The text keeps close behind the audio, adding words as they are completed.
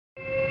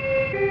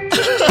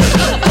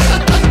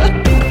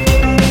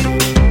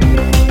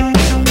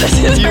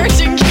This is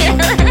urgent care.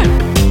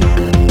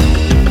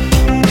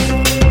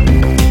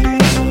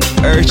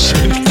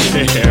 Urgent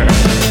care.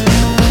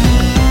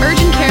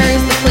 Urgent care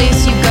is the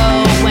place you go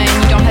when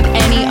you don't have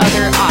any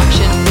other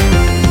option.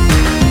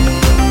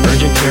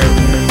 Urgent care.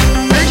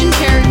 Urgent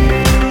care.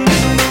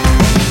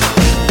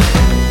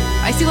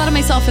 I see a lot of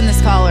myself in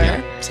this caller.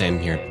 Yeah, same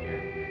here.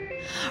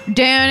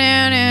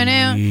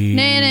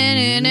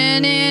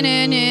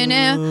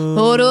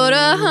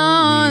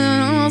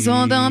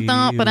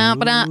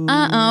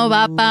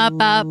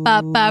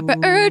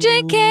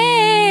 Urgent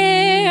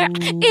care.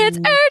 It's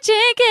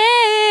urgent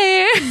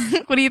care.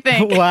 What do you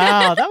think?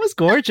 Wow, that was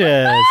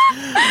gorgeous.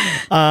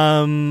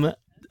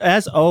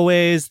 As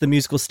always, the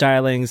musical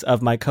stylings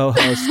of my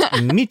co-host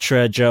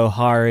Mitra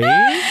Johari.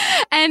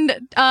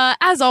 And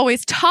as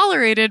always,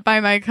 tolerated by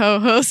my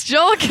co-host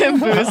Joel Kim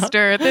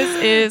Booster. This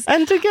is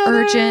And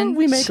together Urgent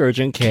we make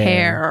Urgent Care.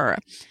 Care,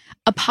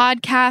 a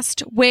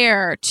podcast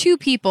where two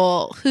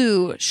people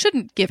who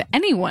shouldn't give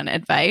anyone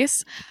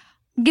advice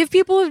give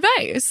people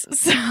advice.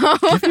 So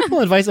Give people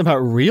advice about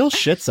real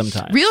shit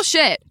sometimes. real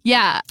shit,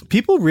 yeah,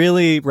 People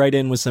really write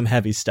in with some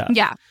heavy stuff.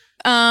 yeah.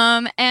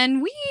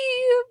 And we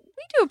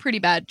do a pretty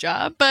bad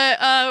job, but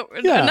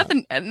Yeah.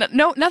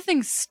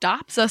 nothing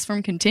stops us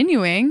from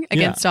continuing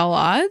against all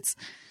odds.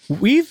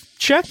 We've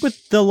checked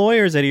with the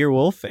lawyers at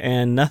Earwolf,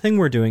 and nothing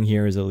we're doing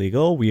here is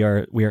illegal. We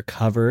are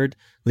covered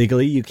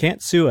legally. You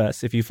can't sue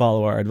us if you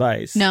follow our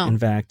advice. No. In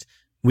fact,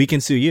 we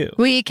can sue you.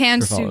 We can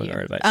For sue following you.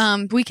 our advice.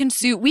 We can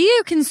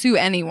sue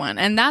anyone,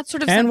 and that's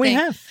sort of And something. we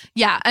have.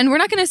 Yeah, and we're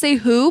not going to say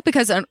who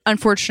because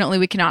unfortunately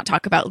we cannot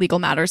talk about legal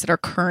matters that are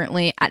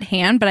currently at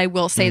hand. But I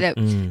will say that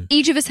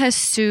each of us has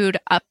sued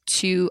up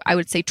to, I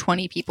would say,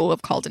 20 people who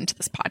have called into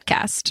this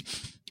podcast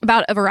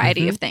about a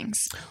variety of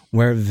things.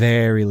 We're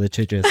very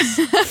litigious.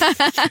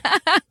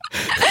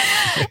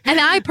 And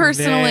I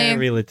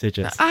Very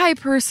litigious.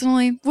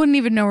 personally wouldn't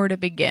even know where to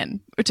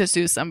begin to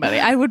sue somebody.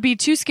 I would be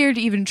too scared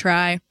to even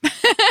try.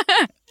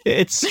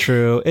 It's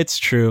true. It's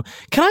true.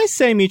 Can I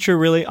say, Mitra,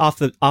 really off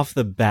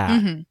the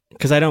bat,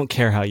 because I don't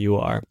care how you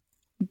are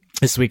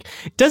this week.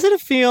 Does it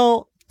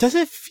feel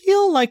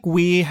like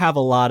we have a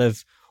lot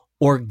of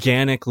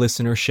organic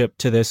listenership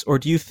to this, or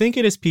do you think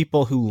it is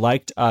people who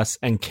liked us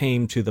and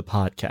came to the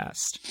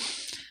podcast?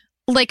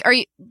 Like, are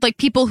you like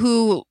people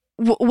who?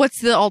 What's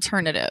the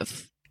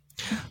alternative?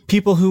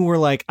 People who were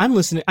like, I'm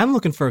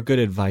looking for a good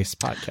advice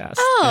podcast,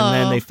 and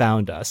then they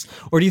found us.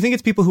 Or do you think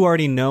it's people who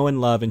already know and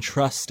love and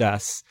trust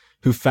us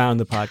who found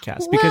the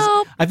podcast? Because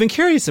Well, I've been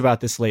curious about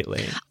this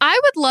lately. I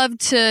would love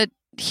to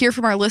hear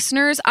from our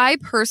listeners. I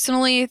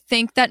personally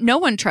think that no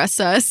one trusts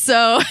us,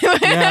 so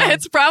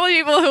it's probably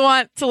people who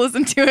want to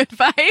listen to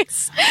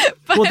advice.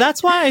 But Well,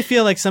 that's why I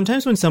feel like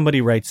sometimes when somebody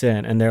writes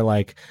in and they're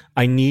like,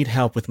 I need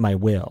help with my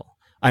will,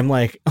 I'm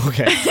like,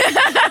 okay,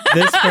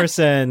 this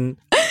person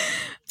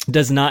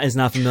is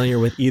not familiar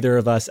with either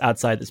of us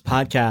outside this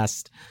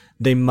podcast.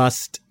 They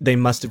must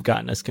have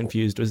gotten us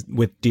confused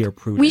with Dear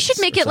Prudence. we should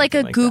make or it like a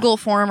something Google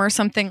form or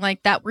something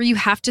like that where you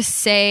have to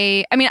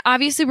say, I mean,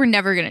 obviously we're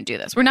never going to do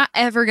this. We're not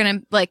ever going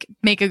to like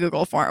make a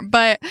Google form,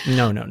 but that.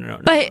 No.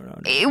 But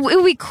it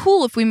would be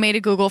cool if we made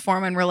a Google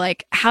form and we're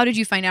like, how did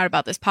you find out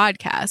about this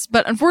podcast?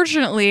 But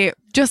unfortunately,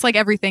 just like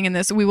everything in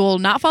this, we will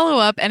not follow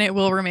up and it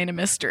will remain a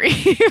mystery.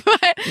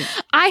 But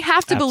I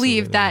have to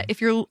believe that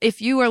if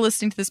you are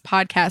listening to this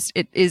podcast,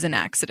 it is an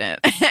accident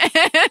and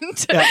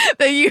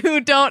that you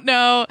don't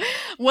know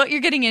what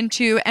you're getting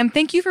into. And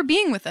thank you for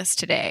being with us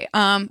today.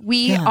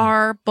 We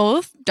are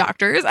both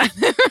doctors.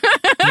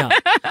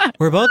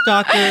 We're both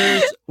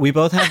doctors. We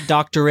both have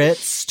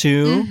doctorates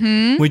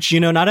too, which,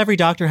 not every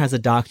doctor has a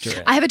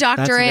doctorate. I have a That's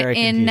doctorate very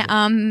in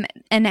confusing.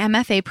 an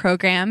MFA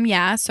program.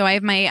 Yeah. So I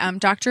have my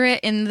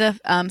doctorate in the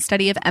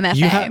study of MFA.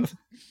 You have?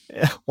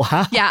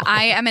 Wow. Yeah,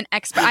 I am an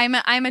expert.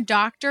 I'm a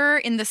doctor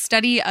in the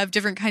study of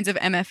different kinds of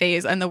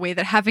MFAs and the way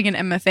that having an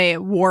MFA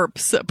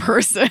warps a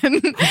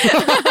person.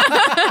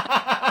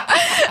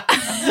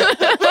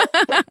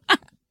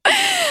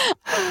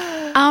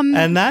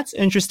 And that's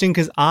interesting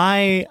because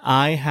I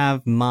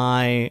have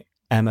my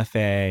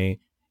MFA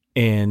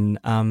in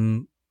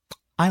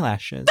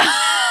eyelashes. That's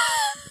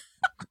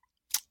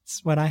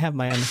what I have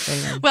my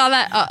MFA in. Well,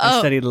 I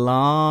studied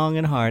long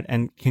and hard,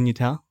 and can you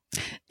tell?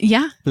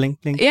 Yeah.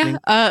 Blink, blink, Yeah. blink.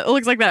 It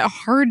looks like that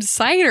hard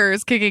cider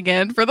is kicking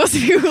in. For those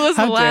of you who listened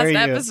to the How last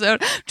dare you.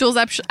 episode, Joel's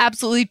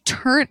absolutely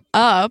turned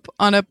up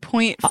on a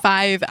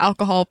 0.5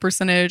 alcohol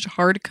percentage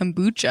hard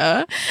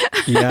kombucha.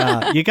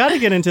 Yeah, you got to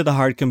get into the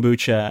hard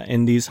kombucha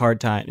in these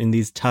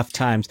tough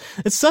times.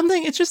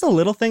 It's just a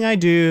little thing I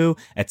do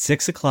at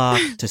 6 o'clock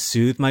to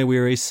soothe my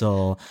weary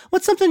soul.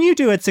 What's something you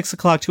do at 6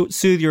 o'clock to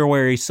soothe your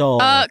weary soul?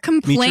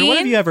 Complain. Mitra, what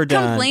have you ever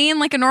done? Complain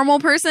like a normal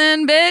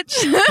person, bitch.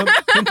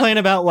 Complain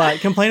about what?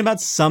 Complain about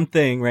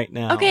something right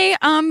now. Okay,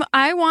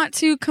 I want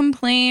to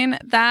complain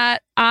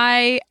that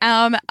I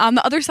am on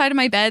the other side of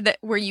my bed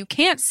where you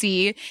can't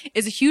see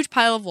is a huge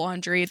pile of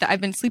laundry that I've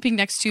been sleeping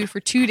next to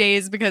for 2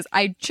 days because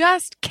I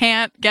just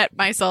can't get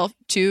myself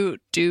to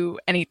do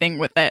anything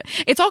with it.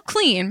 It's all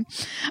clean.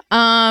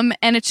 And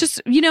it's just,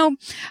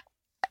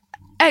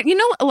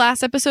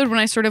 last episode when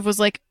I sort of was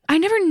like, I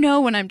never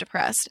know when I'm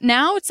depressed.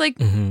 Now it's like,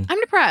 I'm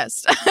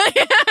depressed.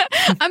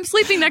 I'm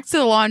sleeping next to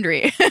the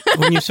laundry.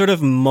 When you sort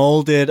of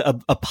molded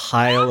a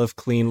pile of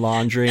clean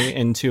laundry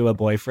into a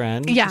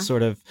boyfriend,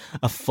 sort of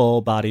a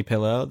full body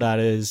pillow, that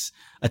is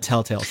a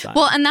telltale sign.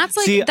 Well, and that's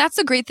that's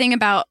the great thing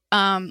about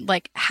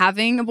like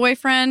having a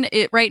boyfriend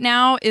right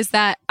now is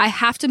that I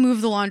have to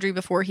move the laundry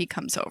before he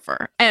comes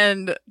over.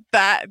 And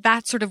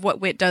that's sort of what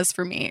Whit does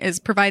for me, is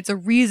provides a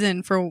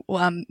reason for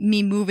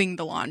me moving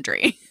the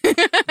laundry.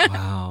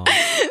 Wow.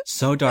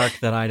 So dark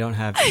that I don't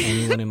have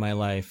anyone in my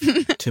life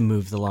to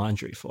move the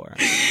laundry for.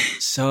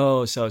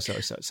 So dark.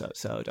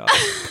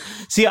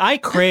 See,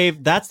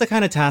 that's the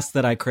kind of task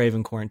that I crave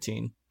in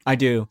quarantine. I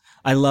do.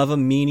 I love a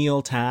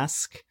menial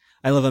task.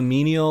 I love a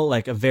menial,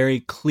 like a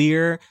very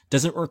clear,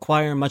 doesn't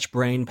require much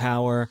brain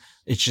power.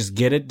 It's just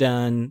get it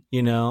done.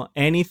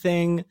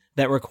 Anything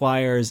that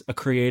requires the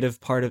creative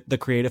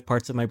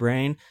parts of my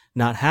brain,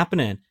 not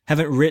happening.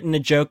 Haven't written a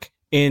joke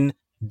in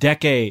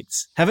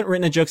decades. Haven't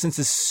written a joke since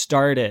this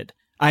started.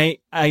 I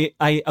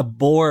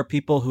abhor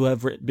people who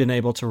have been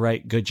able to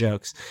write good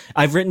jokes.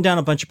 I've written down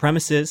a bunch of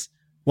premises.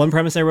 One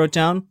premise I wrote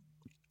down: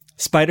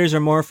 spiders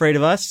are more afraid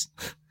of us.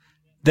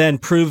 Then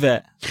prove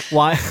it.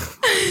 Why?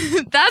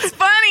 That's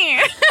funny.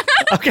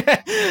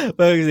 Okay.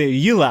 But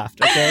you laughed.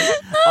 Okay.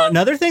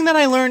 Another thing that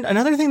I learned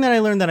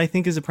that I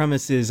think is a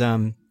premise is,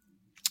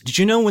 did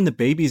you know when the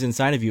baby's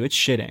inside of you, it's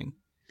shitting?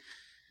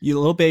 You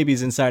little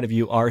babies inside of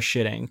you are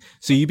shitting.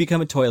 So you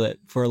become a toilet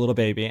for a little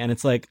baby. And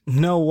it's like,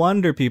 no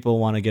wonder people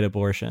want to get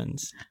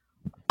abortions.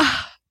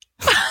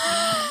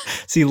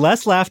 See,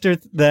 less laughter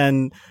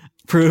than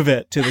prove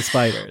it to the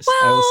spiders, well,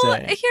 I will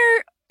say.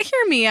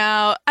 Hear me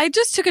out. I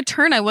just took a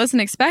turn I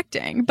wasn't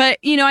expecting. But,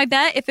 I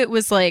bet if it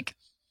was like,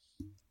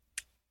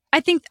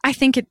 I think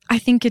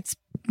it's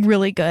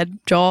really good,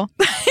 Joel.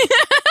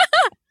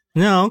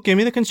 No, give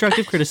me the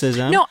constructive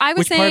criticism. No, I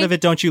was saying, which part of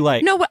it don't you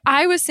like? No, what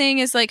I was saying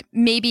is like,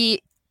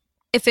 maybe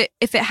if it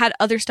had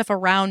other stuff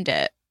around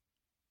it.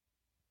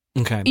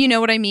 Okay. You know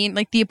what I mean?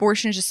 Like the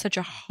abortion is just such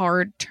a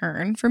hard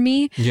turn for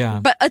me. Yeah.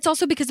 But it's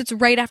also because it's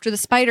right after the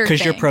spider thing.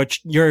 Because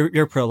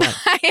you're pro-life.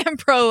 I am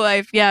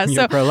pro-life, yeah.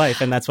 You're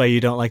pro-life, and that's why you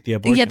don't like the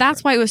abortion. Yeah,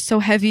 that's why it was so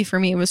heavy for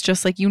me. It was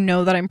just like,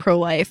 that I'm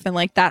pro-life, and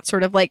like that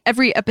sort of like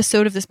every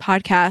episode of this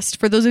podcast,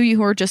 for those of you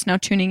who are just now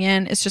tuning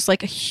in, it's just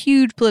like a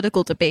huge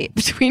political debate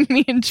between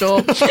me and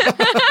Joel.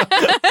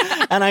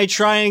 And I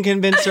try and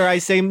convince her. I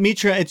say,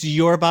 Mitra, it's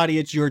your body,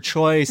 it's your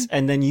choice.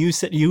 And then you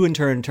in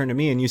turn to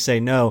me and you say,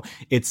 no,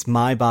 it's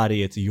my body,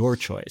 it's your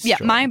choice. Yeah,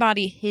 Joel. my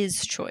body,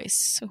 his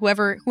choice.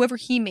 Whoever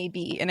he may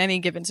be in any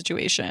given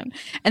situation.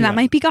 And that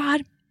might be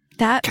God.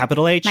 That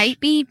capital H. That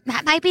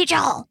might be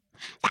Joel.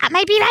 That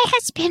might be my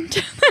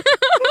husband.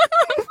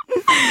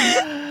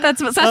 That's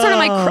sort of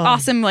my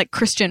awesome like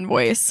Christian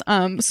voice.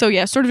 So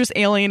yeah, sort of just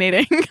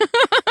alienating.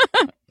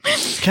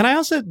 Can I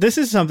also, this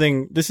is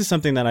something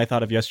that I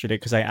thought of yesterday,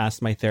 because I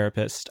asked my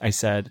therapist, I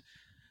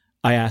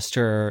asked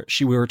her,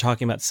 we were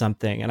talking about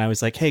something, and I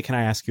was like, hey, can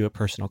I ask you a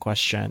personal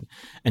question?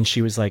 And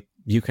she was like,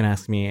 you can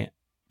ask me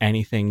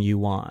anything you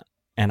want,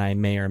 and I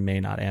may or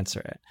may not answer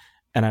it.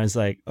 And I was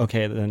like,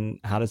 okay, then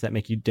how does that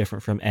make you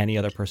different from any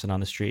other person on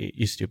the street,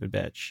 you stupid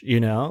bitch?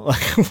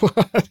 Like,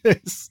 what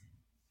is...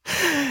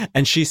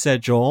 And she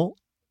said, Joel,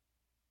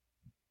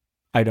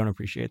 I don't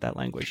appreciate that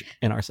language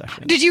in our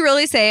session. Did you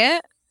really say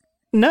it?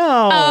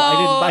 No,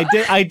 Oh.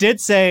 I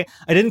did say,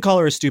 I didn't call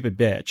her a stupid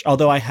bitch,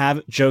 although I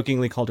have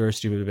jokingly called her a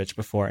stupid bitch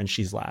before, and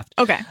she's laughed.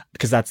 Okay.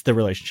 Because that's the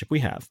relationship we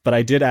have. But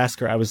I did ask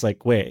her, I was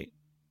like, wait,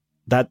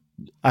 that's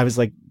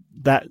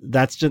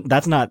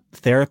not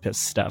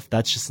therapist stuff.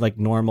 That's just like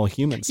normal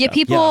human stuff. Yeah,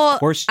 people of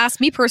course. ask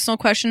me personal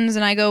questions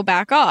and I go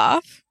back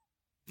off.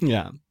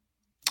 Yeah.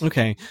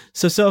 Okay.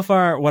 So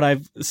far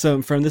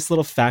from this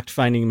little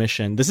fact-finding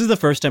mission, this is the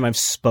first time I've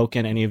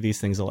spoken any of these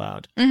things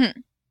aloud. Mm-hmm.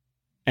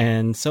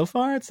 And so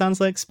far, it sounds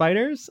like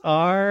spiders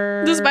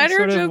are the spider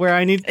sort of joke where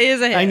I need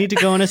to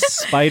go in a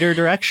spider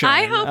direction.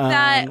 I hope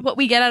that what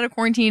we get out of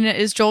quarantine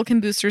is Joel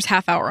Kim Booster's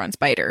half hour on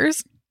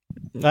spiders.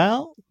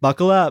 Well,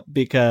 buckle up,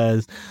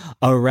 because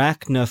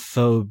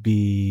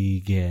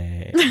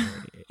arachnophobia.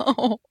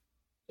 Oh.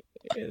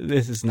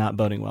 This is not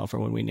boding well for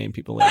when we name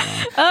people later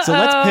on. So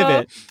let's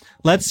pivot.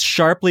 Let's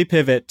sharply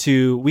pivot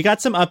to, we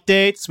got some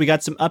updates. We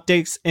got some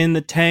updates in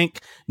the tank.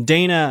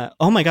 Dana,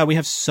 oh my God, we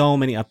have so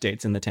many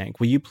updates in the tank.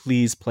 Will you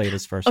please play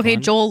this first one? Okay,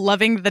 Joel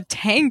loving the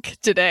tank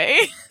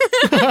today.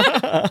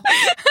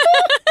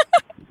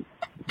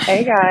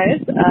 Hey guys,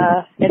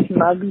 it's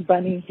Mugs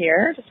Bunny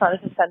here. Just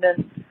wanted to send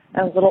in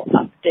a little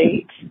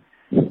update.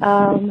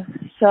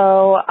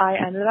 So I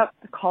ended up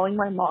calling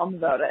my mom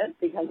about it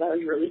because I was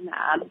really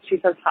mad.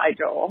 She says, hi,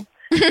 Joel.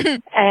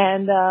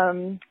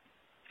 And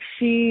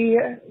she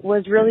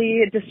was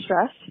really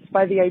distressed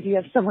by the idea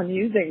of someone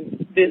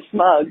using this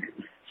mug.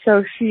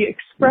 So she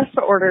express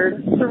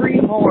ordered 3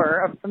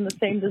 more from the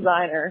same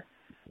designer,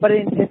 but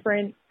in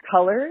different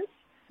colors,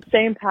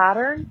 same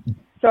pattern.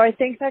 So I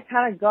think that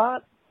kind of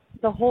got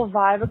the whole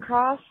vibe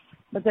across,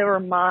 that they were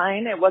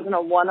mine. It wasn't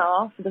a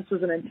one-off. This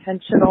was an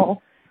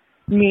intentional,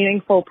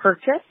 meaningful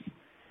purchase.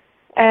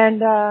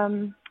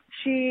 And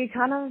she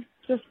kind of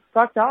just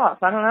fucked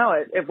off. I don't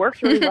know. It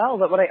worked really well.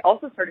 But what I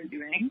also started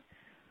doing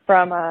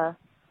from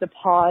the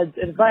pod's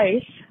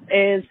advice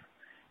is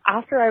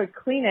after I would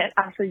clean it,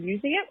 after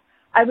using it,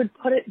 I would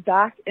put it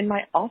back in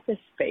my office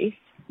space.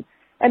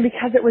 And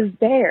because it was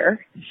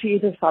there, she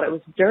either thought it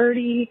was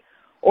dirty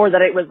or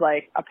that it was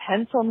like a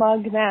pencil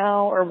mug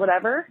now or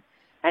whatever.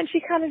 And she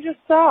kind of just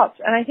stopped.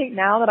 And I think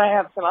now that I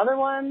have some other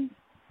ones,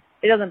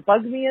 it doesn't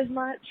bug me as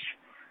much.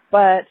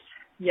 But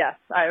yes,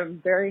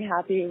 I'm very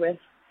happy with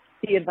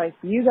the advice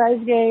you guys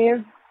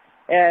gave.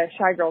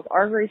 Shy girls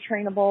are very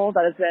trainable.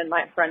 That has been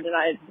my friend and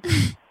I's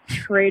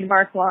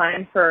trademark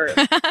line for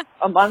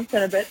a month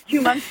and a bit,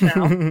 2 months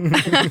now.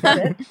 Said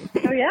it.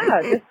 So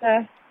yeah, just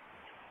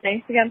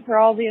thanks again for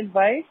all the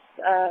advice.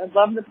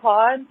 Love the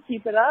pod.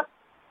 Keep it up.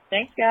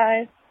 Thanks,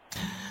 guys.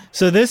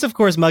 So this, of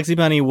course, Muggsy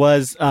Bunny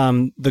was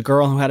the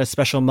girl who had a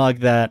special mug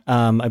that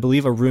I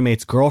believe a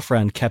roommate's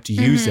girlfriend kept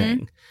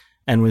using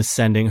and was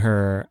sending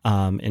her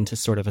into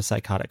sort of a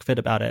psychotic fit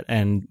about it,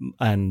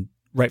 and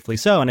rightfully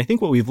so. And I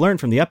think what we've learned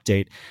from the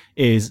update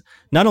is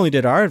not only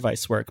did our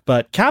advice work,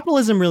 but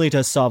capitalism really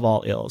does solve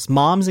all ills.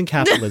 Moms and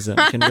capitalism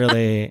can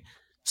really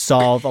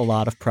solve a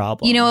lot of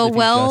problems. You know,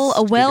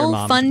 a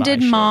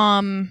well-funded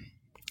mom.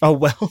 A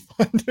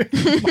well-funded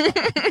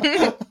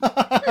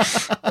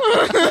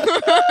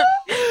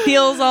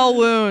heals all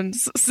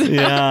wounds. So,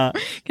 yeah.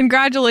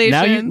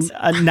 Congratulations.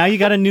 Now you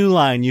got a new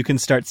line you can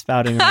start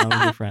spouting around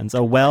with your friends.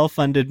 A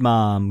well-funded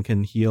mom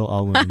can heal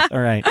all wounds. All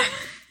right.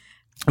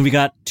 We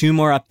got 2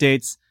 more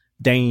updates.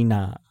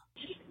 Dana.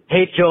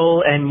 Hey,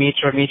 Joel and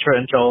Mitra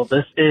and Joel.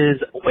 This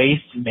is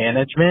Waste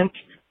Management.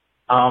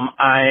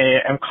 I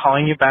am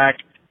calling you back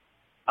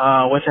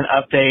with an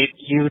update.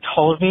 You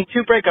told me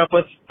to break up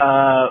with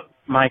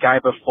my guy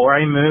before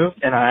I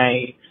moved, and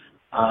I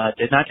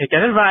did not take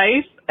that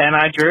advice, and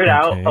I drew it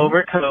out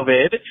over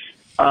COVID,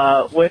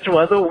 which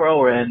was a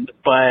whirlwind.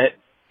 But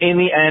in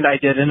the end, I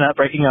did end up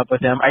breaking up with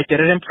him. I did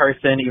it in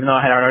person, even though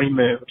I had already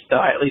moved, so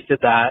I at least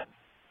did that.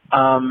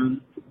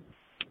 When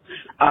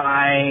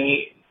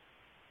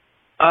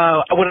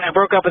I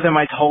broke up with him,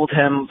 I told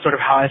him sort of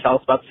how I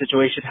felt about the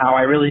situation, how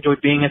I really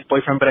enjoyed being his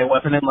boyfriend, but I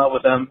wasn't in love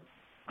with him.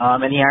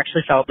 And he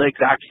actually felt the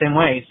exact same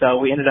way. So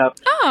we ended up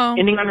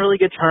ending on really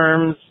good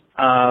terms.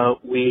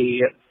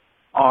 We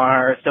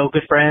are still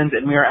good friends,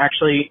 and we are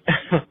actually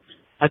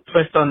a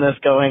twist on this,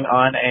 going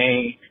on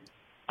a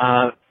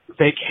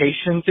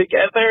vacation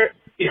together,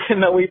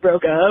 even though we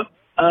broke up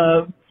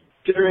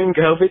during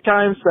COVID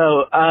time.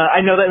 So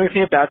I know that makes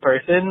me a bad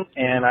person,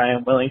 and I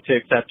am willing to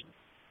accept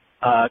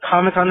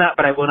comments on that,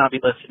 but I will not be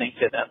listening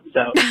to them.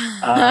 So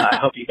I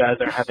hope you guys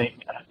are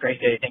having a great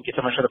day. Thank you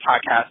so much for the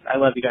podcast. I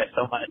love you guys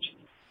so much.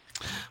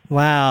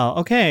 Wow.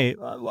 Okay.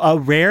 A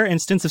rare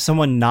instance of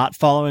someone not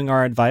following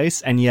our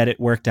advice, and yet it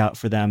worked out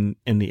for them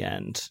in the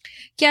end.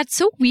 Yeah, it's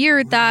so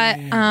weird that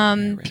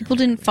people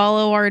didn't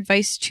follow our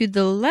advice to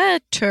the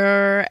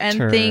letter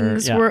and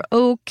things were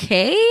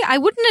okay. I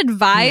wouldn't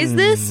advise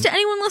this to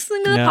anyone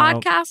listening to the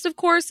podcast, of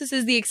course. This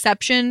is the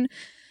exception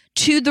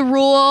to the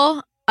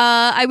rule,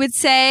 I would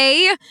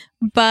say.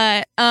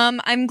 But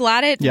I'm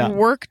glad it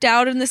worked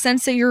out in the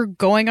sense that you're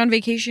going on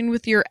vacation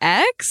with your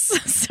ex.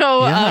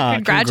 So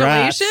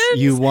congratulations.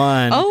 Congrats. You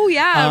won. Oh,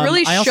 yeah. It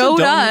really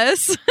showed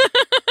us.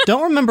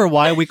 Don't remember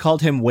why we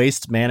called him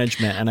Waste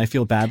Management, and I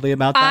feel badly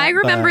about that. I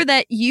remember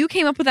that you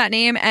came up with that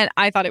name, and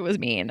I thought it was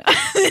mean.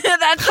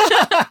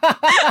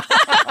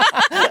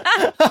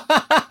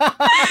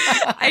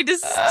 I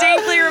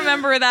distinctly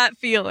remember that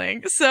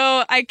feeling.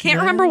 So I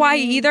can't remember why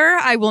either.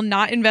 I will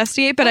not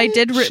investigate, but I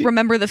did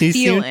remember the feeling.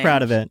 He seemed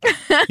proud of it.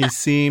 He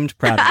seemed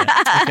proud of it.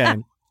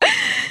 Okay.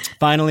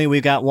 Finally,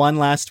 we've got one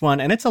last one,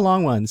 and it's a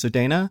long one. So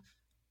Dana,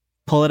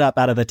 pull it up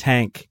out of the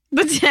tank.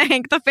 The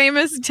tank, the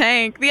famous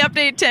tank, the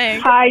update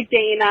tank. Hi,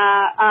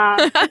 Dana.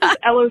 This is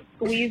Elo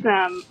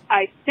Squeezem,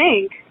 I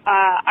think.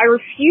 I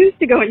refused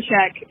to go and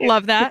check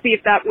to see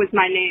if that was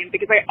my name,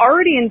 because I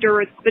already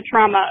endured the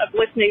trauma of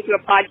listening to a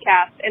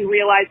podcast and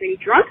realizing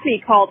Drunk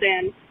Me called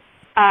in,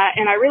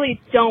 and I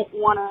really don't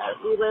want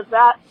to relive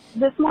that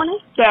this morning,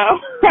 so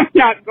I'm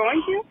not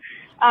going to.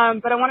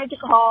 But I wanted to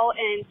call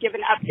and give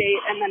an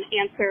update and then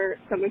answer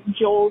some of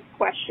Joel's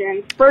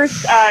questions.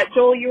 First,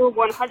 Joel, you were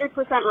 100%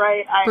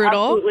 right. I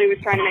absolutely was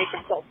trying to make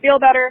myself feel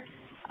better.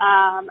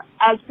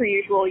 As per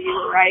usual, you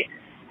were right.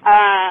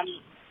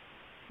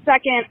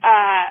 Second,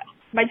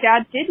 my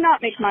dad did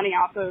not make money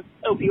off of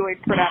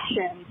opioid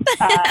production.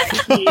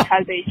 He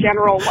has a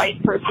general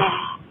white person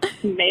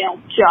male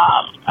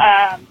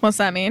job. What's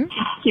that mean?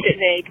 Keep it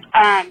vague.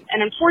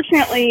 And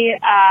unfortunately,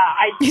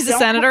 I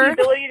don't have the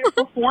ability to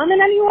perform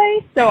in any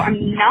way, so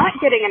I'm not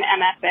getting an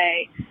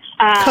MFA.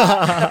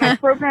 But my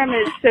program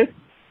is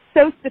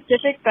so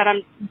specific that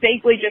I'm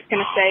vaguely just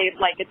going to say,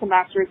 like, it's a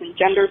master's in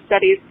gender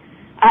studies.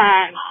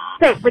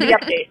 So for the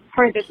update,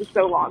 sorry this is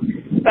so long,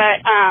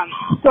 but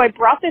so I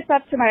brought this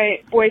up to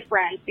my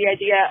boyfriend, the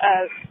idea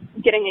of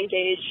getting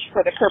engaged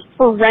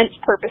for rent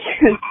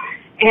purposes,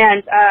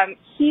 and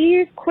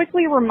he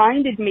quickly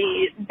reminded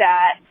me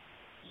that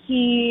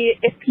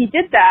if he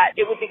did that,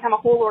 it would become a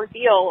whole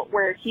ordeal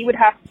where he would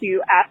have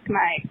to ask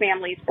my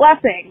family's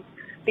blessing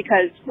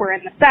because we're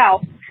in the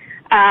South.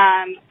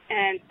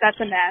 And that's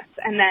a mess.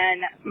 And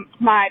then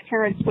my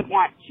parents would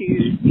want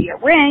to see a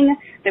ring.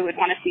 They would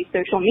want to see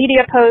social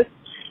media posts.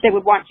 They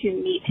would want to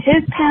meet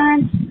his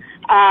parents,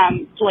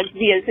 like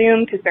via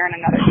Zoom because they're in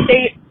another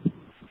state.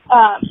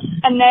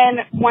 And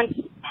then once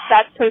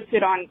that's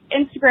posted on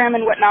Instagram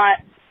and whatnot,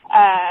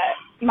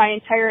 my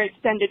entire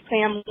extended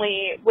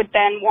family would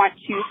then want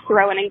to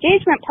throw an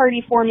engagement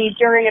party for me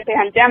during a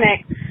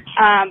pandemic,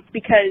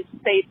 because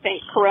they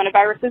think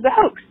coronavirus is a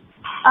hoax.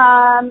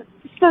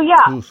 So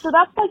yeah, so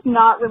that's like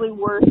not really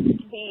worth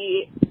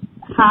the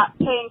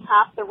paying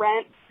half the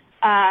rent,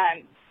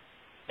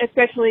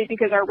 especially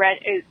because our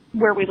rent is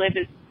where we live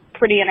is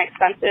pretty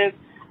inexpensive.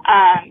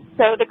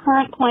 So the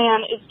current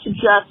plan is to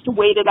just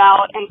wait it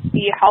out and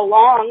see how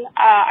long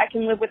I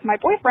can live with my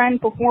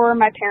boyfriend before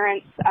my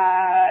parents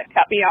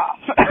cut me off.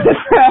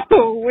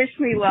 So wish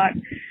me luck.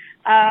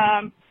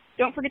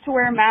 Don't forget to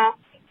wear a mask.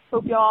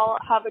 Hope y'all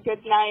have a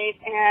good night,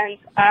 and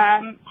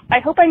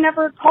I hope I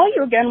never call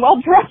you again while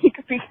drunk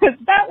because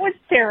that was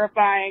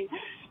terrifying.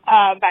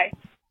 Bye.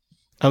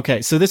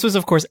 Okay, so this was,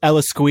 of course,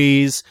 Ella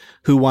Squeeze,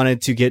 who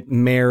wanted to get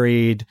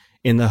married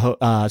in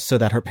the so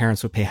that her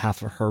parents would pay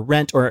half of her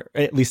rent, or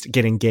at least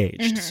get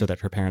engaged so that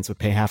her parents would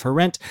pay half her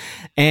rent.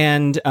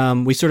 And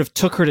we sort of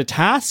took her to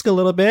task a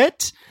little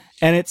bit,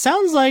 and it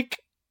sounds like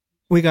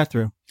we got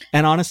through.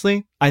 And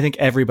honestly, I think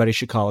everybody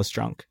should call us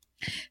drunk.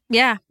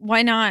 Yeah,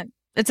 why not?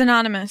 It's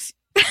anonymous.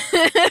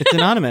 It's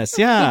anonymous,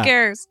 yeah. Who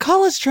cares?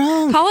 Call us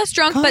drunk. Call us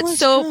drunk,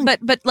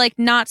 but like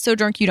not so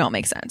drunk you don't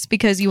make sense,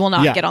 because you will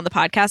not get on the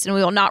podcast and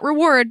we will not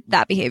reward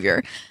that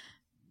behavior.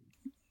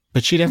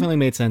 But she definitely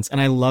made sense, and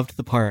I loved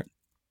the part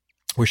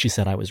where she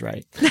said I was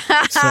right.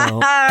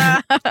 So,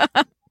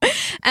 and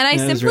I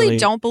simply really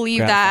don't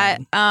believe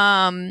gratifying.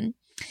 That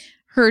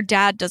her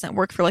dad doesn't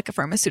work for like a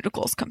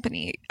pharmaceuticals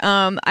company.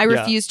 I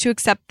refuse to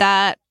accept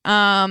that.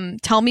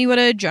 Tell me what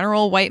a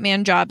general white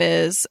man job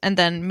is, and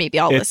then maybe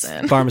I'll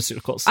listen.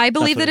 Pharmaceuticals. I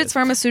believe that it's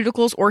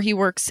pharmaceuticals, or he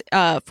works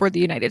for the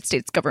United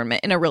States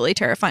government in a really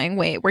terrifying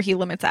way where he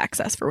limits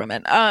access for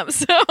women.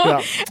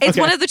 It's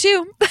one of the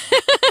two.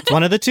 It's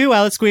one of the two,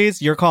 Ella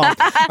Squeeze. Your call. All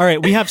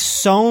right, we have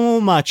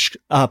so much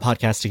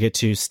podcast to get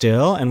to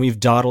still, and we've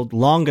dawdled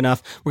long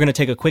enough. We're going to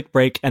take a quick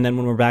break, and then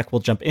when we're back,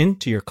 we'll jump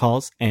into your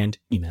calls and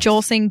emails.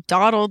 Joel saying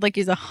dawdled like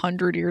he's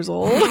 100 years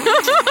old.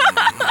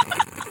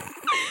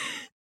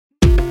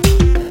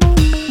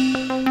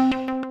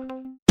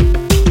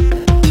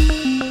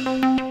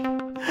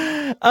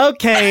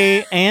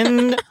 Okay,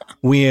 and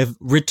we have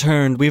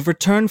returned. We've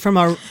returned from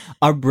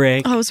our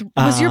break. Oh,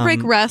 was your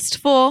break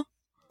restful?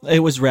 It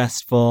was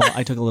restful.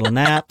 I took a little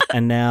nap,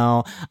 and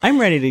now I'm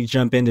ready to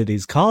jump into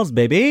these calls,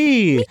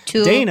 baby. Me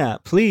too. Dana,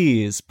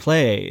 please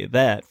play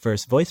that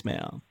first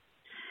voicemail.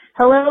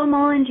 Hello,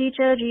 Mole and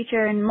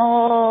Jeecher and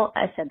Mole.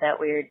 I said that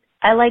weird.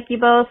 I like you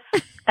both.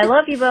 I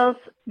love you both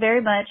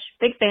very much.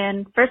 Big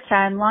fan. First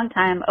time, long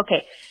time.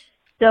 Okay.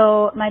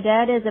 So my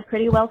dad is a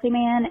pretty wealthy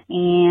man,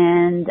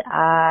 and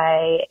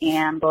I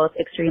am both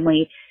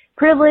extremely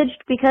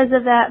privileged because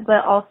of that,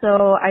 but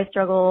also I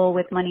struggle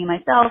with money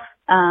myself,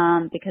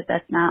 because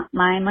that's not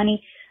my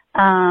money.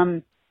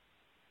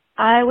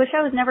 I wish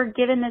I was never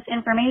given this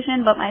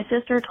information, but my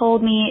sister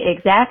told me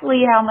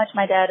exactly how much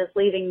my dad is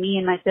leaving me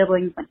and my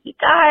siblings when he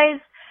dies.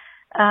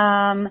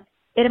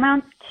 It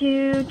amounts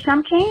to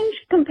chump change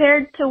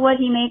compared to what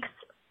he makes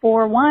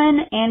for one,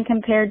 and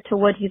compared to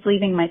what he's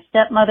leaving my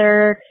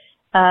stepmother,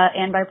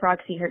 and by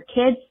proxy her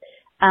kids,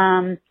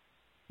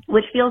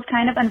 which feels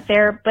kind of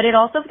unfair, but it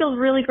also feels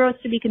really gross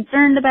to be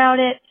concerned about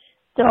it.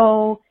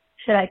 So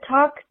should I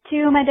talk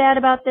to my dad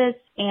about this,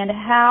 and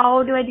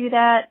how do I do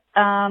that?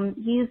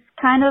 He's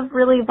kind of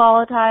really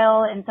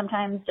volatile and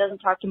sometimes doesn't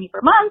talk to me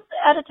for months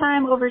at a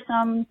time over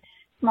some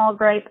small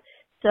gripe.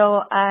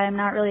 So I'm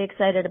not really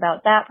excited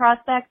about that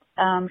prospect.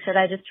 Should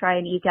I just try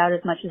and eke out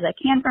as much as I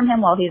can from him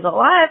while he's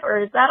alive,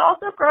 or is that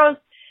also gross?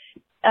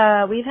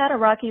 We've had a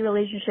rocky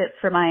relationship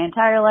for my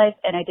entire life,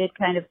 and I did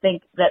kind of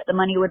think that the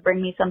money would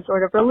bring me some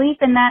sort of relief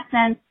in that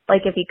sense.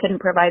 Like if he couldn't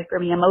provide for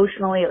me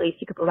emotionally, at least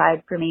he could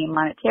provide for me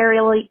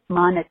monetarily.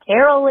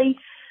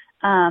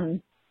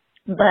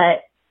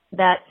 But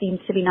that seems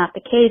to be not the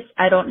case.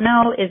 I don't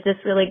know. Is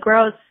this really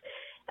gross?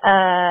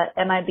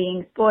 Am I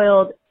being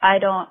spoiled? I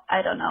don't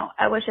know.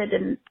 I wish I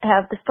didn't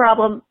have this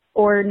problem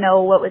or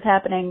know what was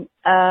happening.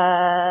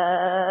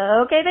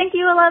 Okay, thank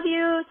you. I love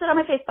you. Sit on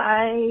my face.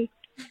 Bye.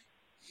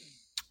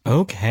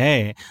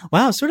 Okay.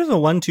 Wow, sort of a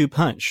 1-2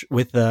 punch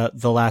with the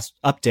last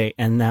update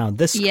and now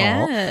this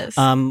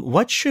call.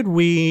 What should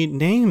we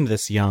name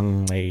this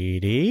young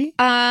lady?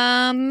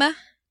 Let's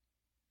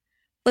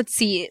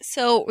see.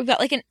 So we've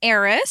got like an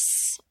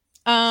heiress.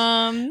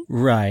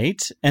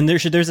 Right. And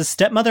there's a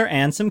stepmother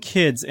and some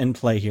kids in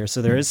play here.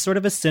 So there is sort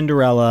of a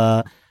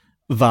Cinderella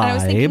vibe. I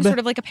was thinking sort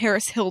of like a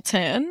Paris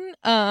Hilton.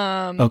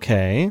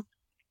 Okay.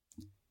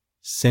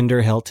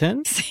 Cinder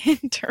Hilton?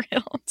 Cinder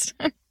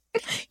Hilton.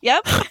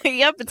 Yep.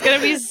 It's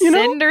gonna be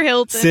Cinder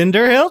Hilton.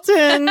 Cinder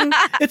Hilton.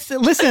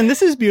 Listen,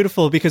 this is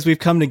beautiful because we've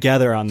come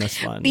together on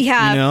this one. We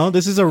have.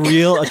 This is a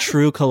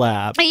true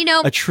collab.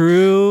 A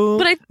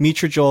true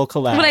Mitra Joel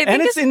collab. But I think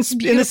and it's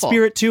in the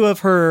spirit too of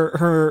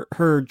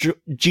her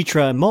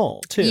Jitra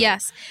Mole too.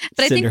 Yes,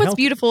 but I think what's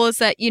beautiful is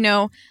that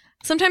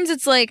sometimes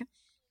it's like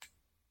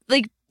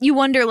you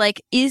wonder,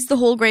 is the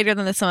whole greater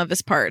than the sum of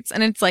its parts?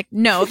 And it's like,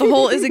 no, the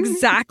whole is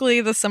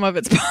exactly the sum of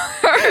its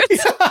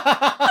parts.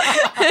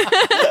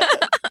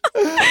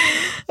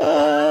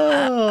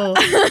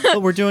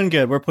 But we're doing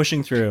good. We're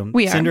pushing through.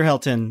 We are. Cinder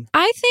Hilton.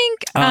 I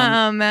think,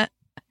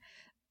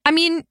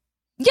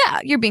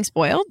 you're being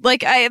spoiled.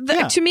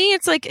 To me,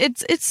 it's like,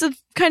 it's a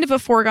kind of a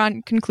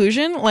foregone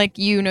conclusion.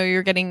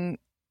 You're getting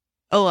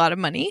a lot of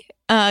money.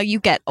 You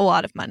get a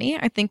lot of money.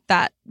 I think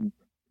that,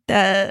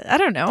 I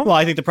don't know. Well,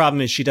 I think the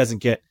problem is she doesn't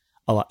get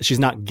a lot. She's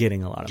not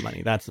getting a lot of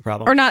money. That's the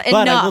problem. Or not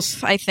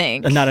enough, I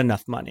think. Not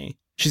enough money.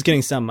 She's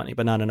getting some money,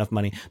 but not enough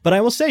money. But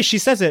I will say, she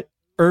says it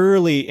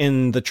early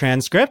in the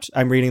transcript.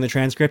 I'm reading the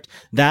transcript.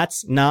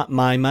 That's not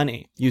my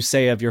money. You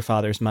say of your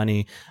father's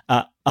money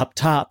up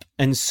top.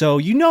 And so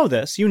you know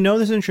this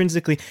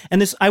intrinsically.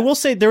 And this, I will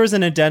say, there was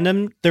an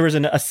addendum. There was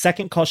a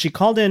second call. She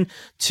called in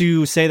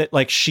to say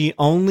that she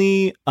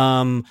only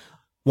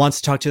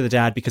wants to talk to the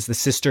dad because the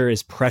sister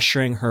is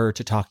pressuring her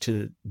to talk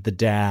to the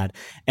dad.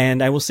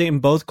 And I will say in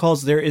both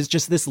calls, there is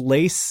just this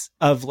lace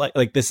of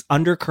like this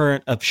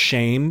undercurrent of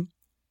shame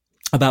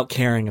about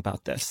caring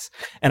about this.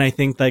 And I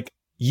think that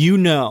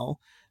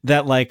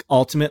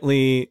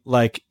ultimately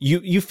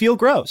you feel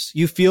gross.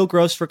 You feel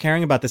gross for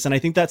caring about this. And I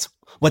think that's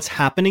what's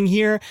happening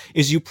here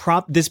is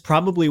this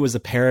probably was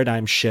a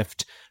paradigm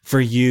shift for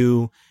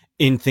you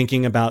in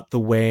thinking about the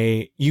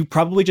way you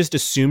probably just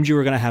assumed you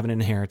were going to have an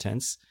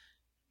inheritance.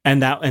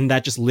 And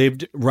that just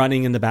lived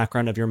running in the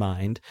background of your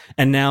mind.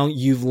 And now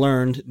you've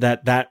learned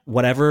that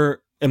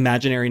whatever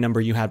imaginary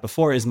number you had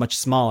before is much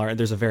smaller. And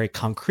there's a very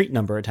concrete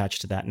number attached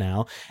to that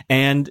now.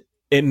 And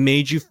it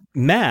made you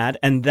mad.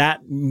 And that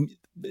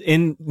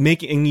in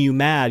making you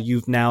mad,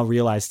 you've now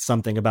realized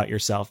something about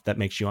yourself that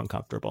makes you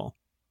uncomfortable.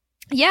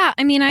 Yeah.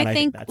 I mean, I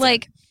think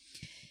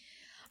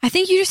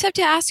you just have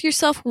to ask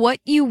yourself what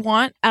you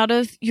want out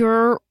of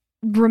your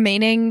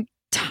remaining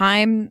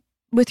time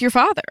with your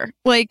father.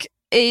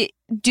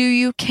 Do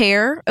you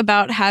care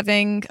about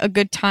having a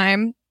good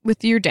time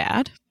with your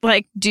dad?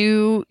 I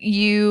don't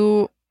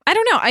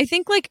know. I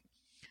think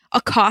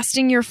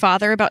accosting your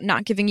father about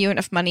not giving you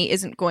enough money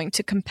isn't going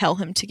to compel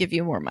him to give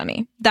you more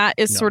money. That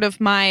is sort of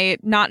my,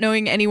 not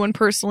knowing anyone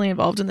personally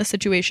involved in the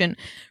situation,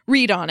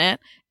 read on it,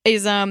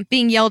 is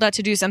being yelled at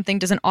to do something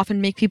doesn't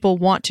often make people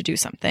want to do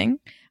something.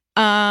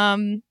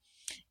 And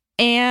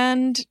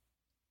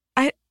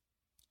I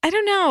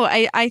don't know.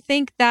 I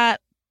think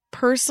that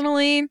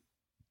personally,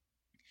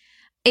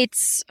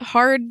 it's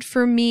hard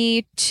for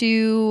me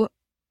to,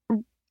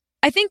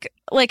 I think,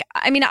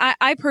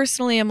 I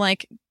personally am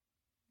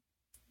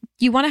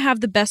you want to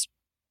have the best,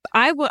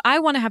 I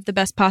want to have the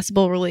best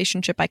possible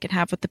relationship I can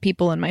have with the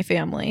people in my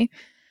family.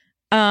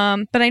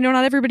 But I know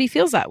not everybody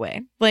feels that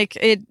way.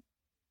 I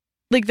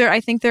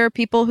think there are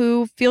people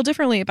who feel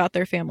differently about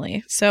their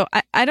family. So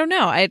I don't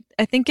know. I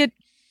think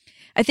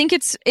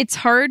it's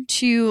hard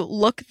to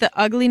look the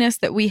ugliness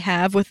that we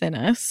have within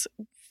us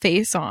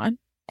face on.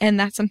 And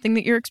that's something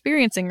that you're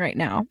experiencing right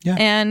now. Yeah.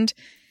 And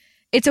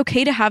it's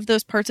okay to have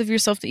those parts of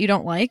yourself that you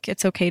don't like.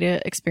 It's okay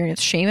to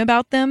experience shame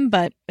about them.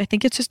 But I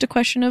think it's just a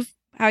question of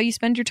how you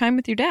spend your time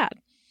with your dad.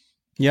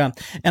 Yeah.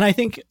 And I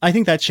think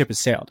that ship has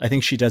sailed. I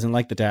think she doesn't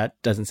like the dad.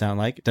 It doesn't sound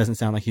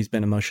like he's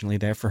been emotionally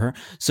there for her.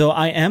 So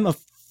I am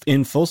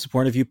in full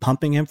support of you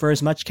pumping him for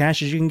as much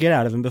cash as you can get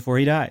out of him before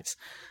he dies.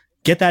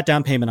 Get that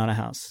down payment on a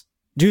house.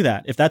 Do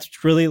that. If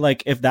that's really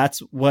if that's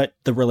what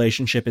the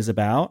relationship is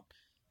about,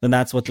 then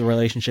that's what the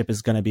relationship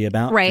is going to be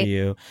about for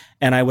you.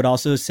 And I would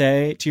also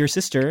say to your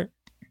sister,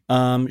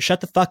 shut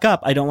the fuck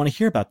up. I don't want to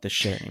hear about this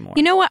shit anymore.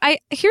 You know what?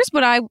 Here's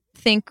what I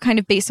think, kind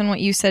of based on what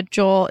you said,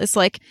 Joel, is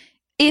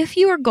if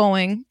you are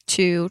going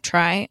to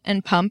try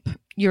and pump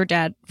your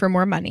dad for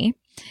more money,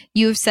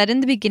 you've said in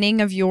the beginning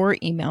of your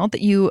email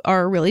that you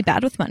are really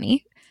bad with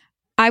money.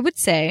 I would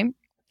say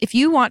if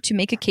you want to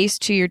make a case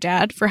to your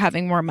dad for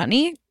having more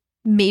money,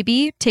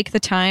 maybe take the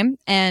time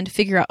and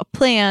figure out a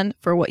plan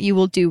for what you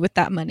will do with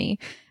that money.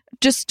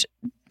 Just,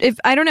 if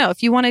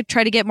you want to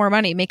try to get more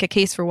money, make a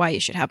case for why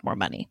you should have more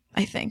money,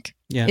 I think,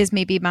 is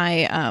maybe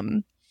my,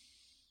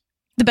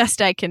 the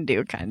best I can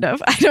do, kind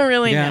of. I don't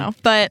really know,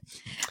 but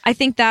I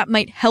think that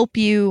might help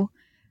you.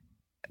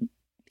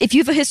 If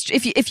you have a history,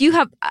 if you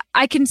have,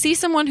 I can see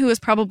someone who is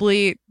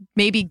probably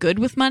maybe good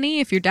with money.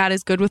 If your dad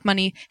is good with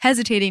money,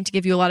 hesitating to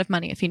give you a lot of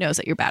money if he knows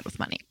that you're bad with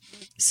money.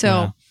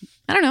 So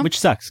I don't know. Which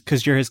sucks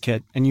because you're his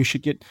kid and you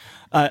should get,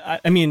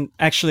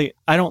 actually,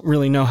 I don't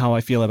really know how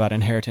I feel about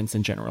inheritance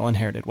in general,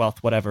 inherited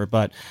wealth, whatever.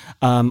 But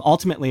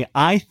ultimately,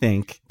 I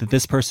think that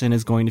this person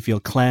is going to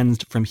feel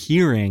cleansed from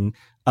hearing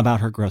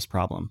about her gross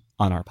problem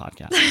on our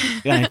podcast.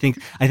 And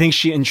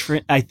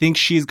I think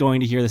she's going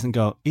to hear this and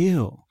go,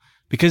 ew.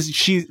 because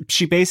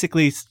she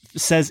basically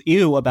says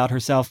ew about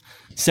herself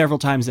several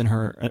times in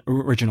her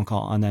original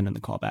call and then in the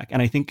callback.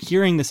 And I think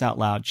hearing this out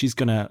loud, she's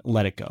going to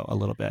let it go a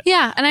little bit.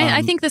 Yeah. And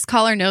I think this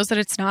caller knows that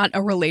it's not a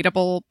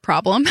relatable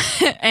problem.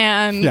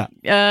 And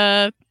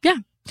yeah.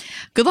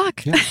 Good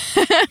luck. Yeah.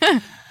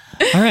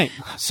 All right.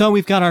 So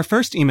we've got our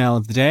first email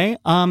of the day.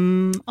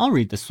 I'll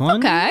read this one.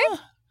 Okay.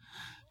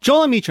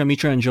 Joel and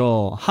Mitra and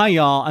Joel. Hi,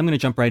 y'all. I'm going to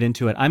jump right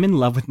into it. I'm in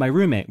love with my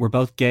roommate. We're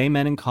both gay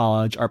men in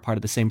college, are part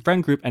of the same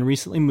friend group, and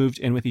recently moved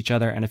in with each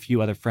other and a few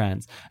other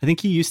friends. I think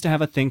he used to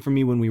have a thing for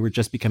me when we were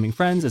just becoming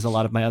friends, as a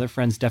lot of my other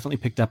friends definitely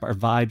picked up our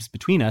vibes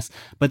between us.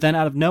 But then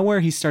out of nowhere,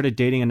 he started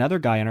dating another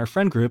guy in our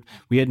friend group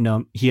he had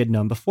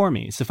known before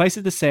me. Suffice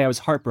it to say, I was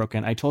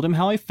heartbroken. I told him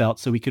how I felt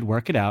so we could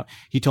work it out.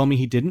 He told me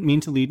he didn't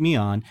mean to lead me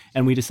on,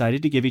 and we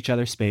decided to give each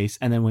other space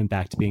and then went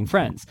back to being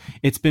friends.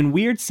 It's been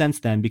weird since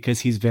then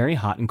because he's very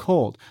hot and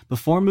cold.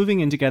 Before moving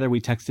in together, we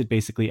texted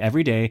basically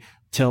every day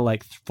till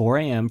like 4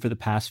 a.m. for the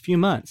past few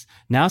months.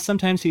 Now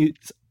sometimes he's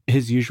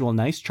his usual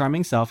nice,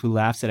 charming self who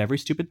laughs at every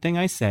stupid thing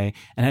I say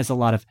and has a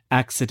lot of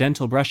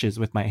accidental brushes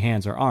with my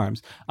hands or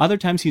arms. Other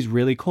times he's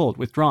really cold,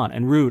 withdrawn,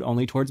 and rude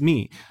only towards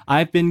me.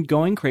 I've been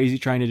going crazy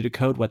trying to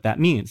decode what that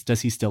means.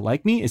 Does he still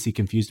like me? Is he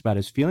confused about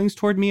his feelings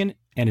toward me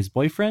and his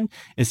boyfriend?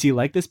 Is he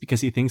like this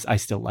because he thinks I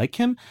still like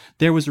him?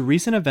 There was a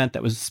recent event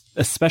that was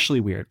especially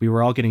weird. We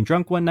were all getting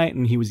drunk one night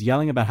and he was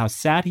yelling about how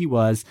sad he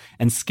was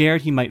and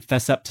scared he might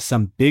fess up to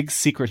some big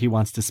secret he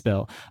wants to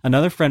spill.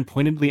 Another friend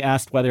pointedly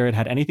asked whether it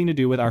had anything to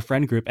do with our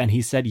friend group, and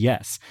he said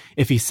yes.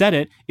 If he said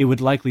it, it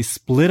would likely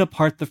split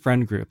apart the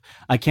friend group.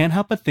 I can't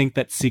help but think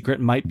that secret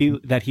might be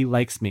that he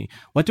likes me.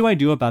 What do I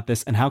do about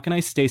this, and how can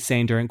I stay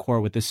sane during core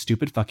with this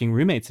stupid fucking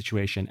roommate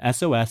situation?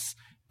 SOS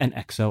and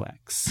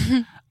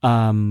XOX.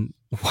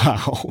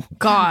 Wow.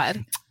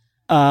 God.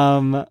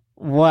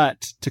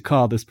 What to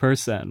call this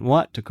person?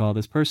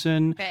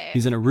 Okay.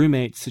 He's in a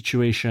roommate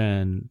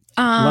situation.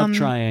 Love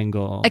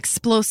triangle.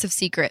 Explosive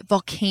secret.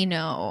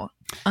 Volcano.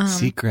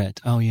 Secret.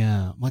 Oh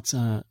yeah. What's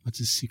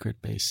his secret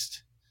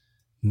based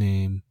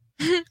name?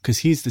 Because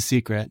he's the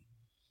secret.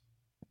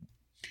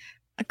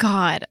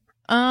 God.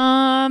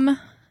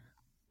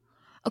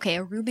 Okay,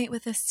 a roommate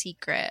with a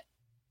secret.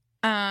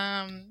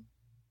 A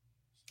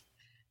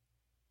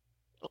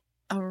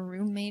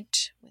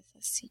roommate with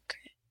a secret.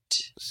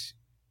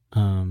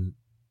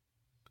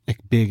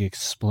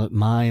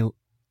 My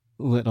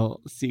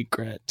little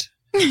secret.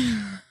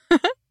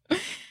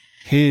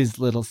 His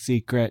little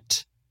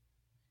secret.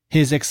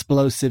 His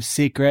explosive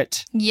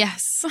secret.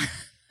 Yes.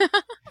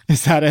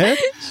 Is that it?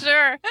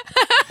 Sure.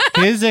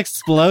 His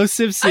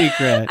explosive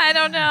secret. I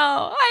don't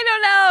know,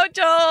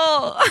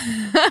 Joel.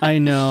 I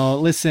know.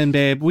 Listen,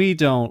 babe, we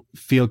don't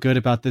feel good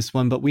about this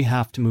one, but we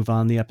have to move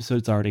on. The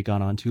episode's already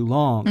gone on too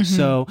long. Mm-hmm.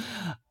 So,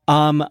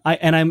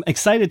 I'm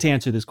excited to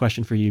answer this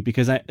question for you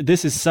because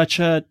this is such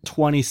a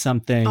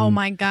 20-something, oh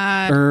my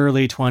God,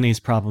 early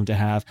 20s problem to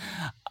have.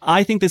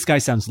 I think this guy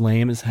sounds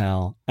lame as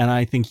hell, and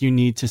I think you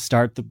need to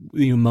start the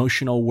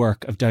emotional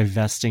work of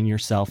divesting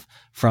yourself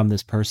from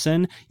this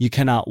person. You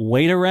cannot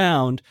wait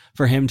around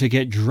for him to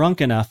get drunk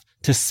enough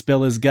to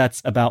spill his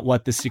guts about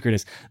what the secret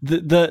is.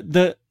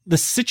 The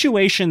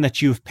situation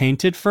that you've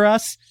painted for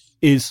us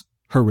is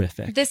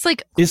horrific. This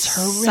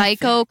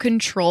psycho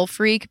control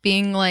freak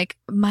being like,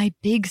 my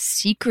big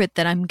secret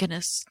that I'm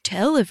gonna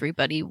tell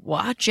everybody,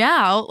 watch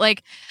out.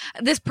 Like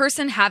this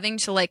person having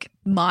to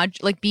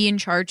be in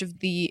charge of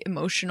the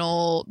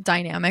emotional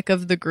dynamic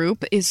of the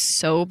group is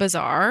so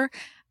bizarre,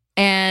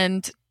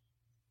 and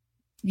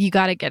you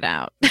gotta get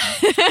out.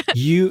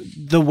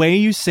 The way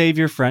you save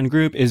your friend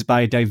group is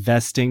by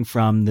divesting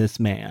from this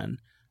man.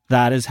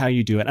 That is how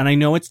you do it. And I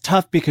know it's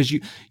tough because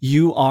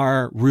you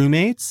are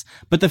roommates,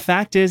 but the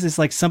fact is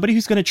like somebody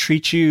who's going to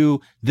treat you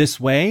this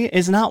way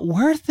is not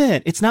worth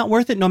it. It's not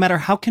worth it no matter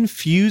how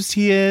confused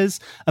he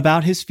is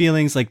about his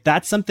feelings. Like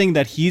that's something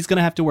that he's going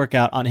to have to work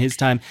out on his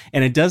time.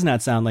 And it does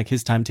not sound like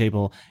his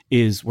timetable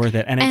is worth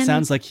it. And it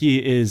sounds like he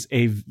is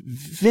a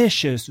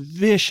vicious,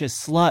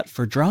 vicious slut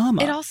for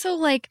drama. It also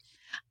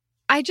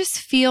I just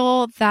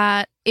feel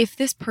that if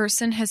this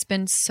person has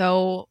been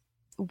so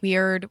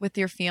weird with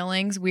your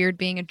feelings, weird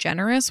being a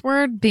generous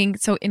word, being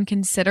so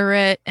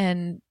inconsiderate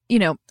and,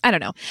 I don't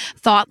know,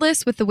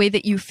 thoughtless with the way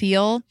that you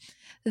feel,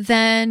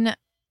 then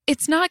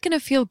it's not going to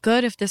feel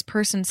good if this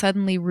person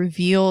suddenly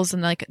reveals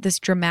in this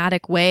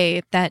dramatic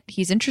way that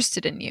he's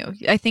interested in you.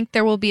 I think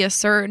there will be a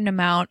certain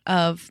amount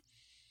of,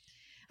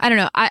 I don't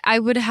know, I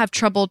would have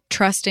trouble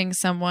trusting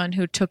someone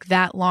who took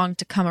that long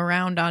to come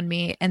around on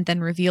me and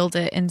then revealed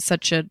it in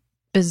such a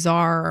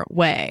bizarre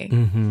way.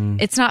 Mm-hmm.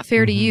 It's not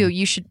fair to you.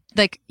 You should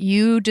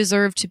you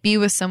deserve to be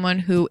with someone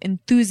who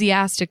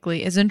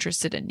enthusiastically is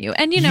interested in you.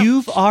 And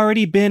he's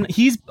already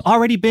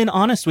been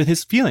honest with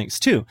his feelings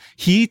too.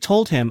 He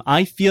told him,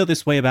 I feel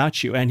this way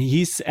about you.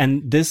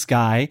 And this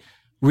guy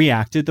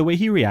reacted the way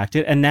he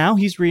reacted. And now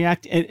he's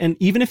reacting. And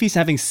even if he's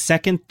having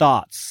second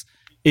thoughts,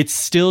 it's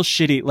still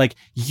shitty.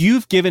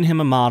 You've given him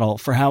a model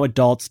for how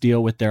adults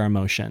deal with their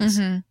emotions.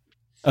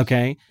 Mm-hmm.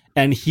 Okay.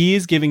 And he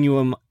is giving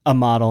you a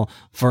model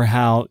for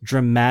how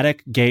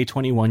dramatic gay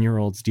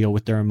 21-year-olds deal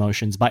with their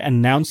emotions by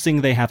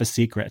announcing they have a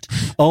secret.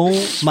 Oh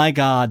my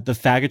God, the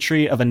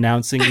faggotry of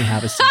announcing you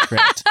have a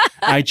secret.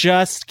 I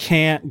just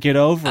can't get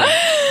over it.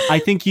 I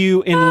think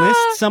you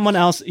enlist someone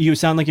else. You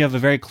sound like you have a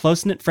very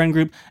close-knit friend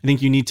group. I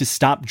think you need to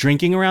stop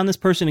drinking around this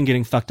person and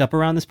getting fucked up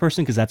around this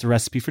person, because that's a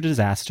recipe for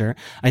disaster.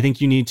 I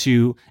think you need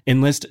to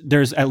enlist,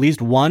 there's at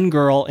least one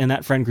girl in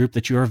that friend group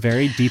that you are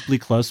very deeply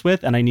close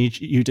with, and I need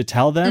you to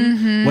tell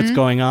them what's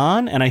going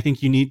on. And I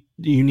think you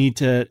need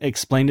to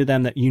explain to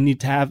them that you need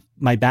to have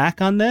my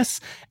back on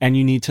this, and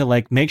you need to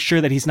like make sure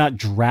that he's not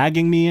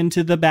dragging me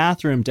into the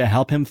bathroom to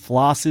help him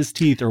floss his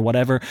teeth or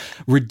whatever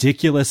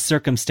ridiculous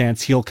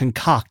circumstance he'll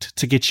concoct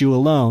to get you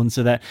alone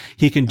so that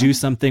he can do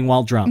something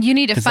while drunk. You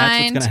need to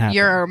find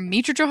your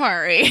Mitra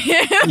Johari.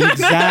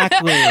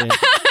 Exactly.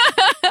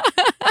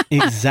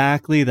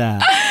 Exactly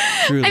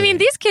that. Truly. I mean,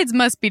 these kids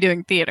must be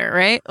doing theater,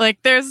 right?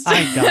 Like there's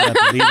I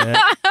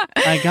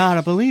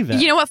gotta believe it.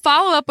 You know what?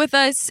 Follow up with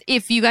us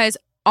if you guys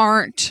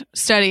aren't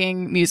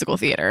studying musical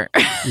theater.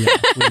 Yeah,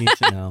 we need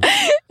to know.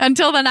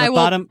 Until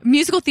then,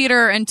 musical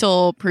theater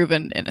until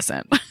proven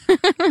innocent.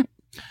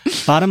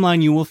 Bottom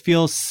line, you will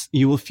feel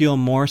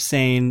more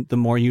sane the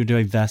more you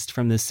divest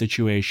from this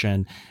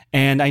situation.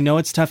 And I know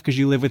it's tough because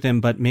you live with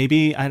him, but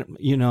maybe I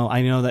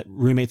know that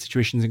roommate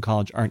situations in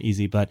college aren't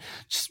easy, but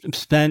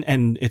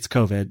and it's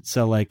COVID,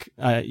 so like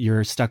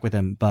you're stuck with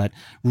him. But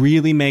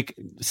really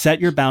set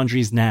your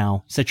boundaries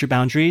now. Set your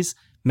boundaries.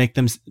 Make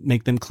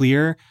them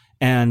clear.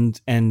 And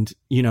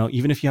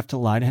even if you have to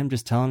lie to him,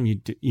 just tell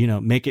him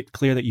make it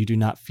clear that you do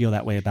not feel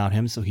that way about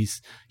him, so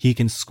he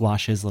can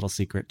squash his little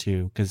secret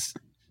too. Because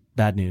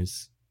bad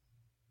news.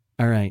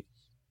 All right,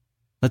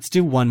 let's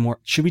do one more.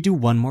 Should we do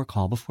one more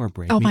call before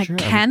break? Oh my!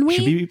 Can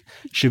we?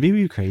 Should we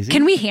be crazy?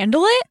 Can we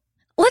handle it?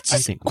 Let's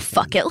just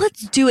fuck it.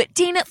 Let's do it,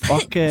 Dana.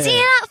 Fuck it.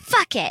 Dana,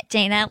 fuck it,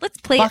 Dana.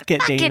 Let's play fuck it,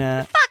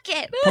 Dana. Fuck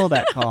it. Pull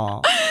that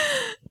call.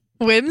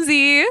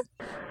 Whimsy.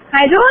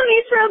 Hi, Joel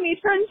and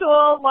Mitra and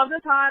Joel. Love the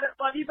pod.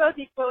 Love you both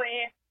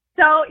equally.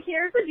 So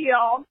here's the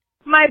deal.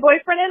 My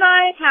boyfriend and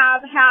I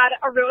have had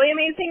a really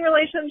amazing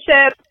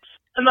relationship,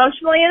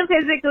 emotionally and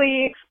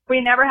physically.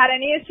 We never had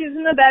any issues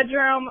in the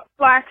bedroom.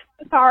 Flex,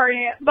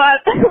 sorry.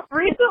 But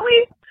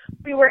recently,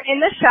 we were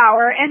in the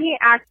shower and he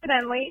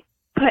accidentally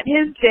put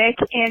his dick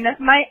in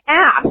my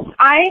ass.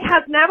 I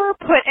have never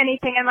put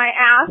anything in my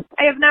ass.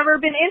 I have never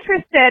been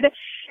interested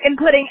in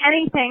putting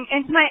anything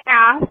into my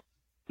ass.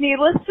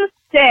 Needless to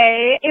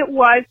say, it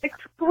was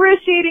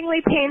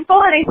excruciatingly painful,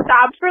 and I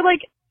sobbed for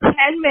like 10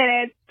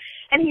 minutes,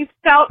 and he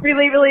felt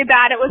really, really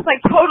bad. It was like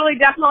totally,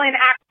 definitely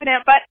an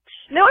accident, but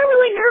now I'm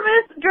really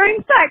nervous during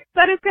sex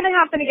that it's going to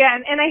happen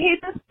again, and I hate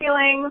this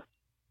feeling.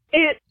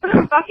 It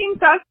fucking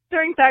sucks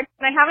during sex,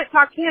 and I haven't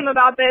talked to him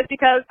about this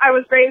because I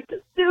was raised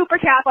super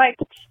Catholic,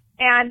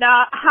 and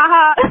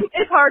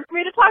it's hard for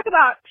me to talk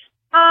about.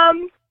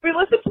 We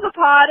listened to the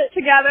pod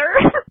together,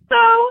 so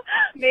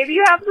maybe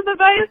you have some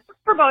advice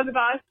for both of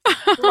us.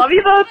 Love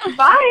you both.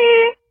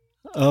 Bye.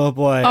 Oh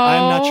boy, I'm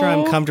not sure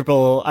I'm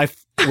comfortable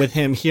with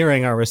him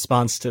hearing our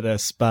response to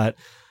this, but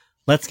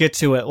let's get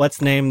to it.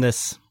 Let's name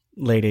this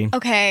lady.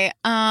 Okay.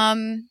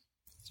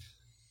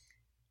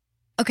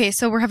 Okay,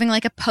 so we're having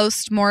like a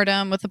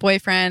post-mortem with the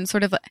boyfriend,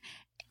 sort of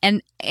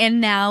an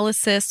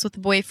analysis with the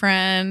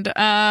boyfriend.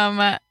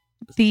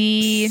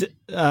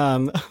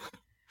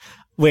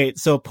 Wait,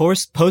 so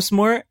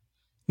post-mort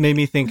made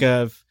me think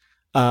of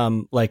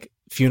like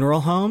funeral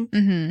home,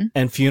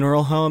 and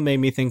funeral home made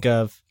me think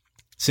of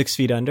 6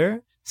 feet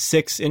under,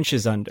 6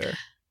 inches under.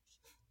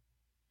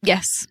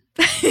 Yes.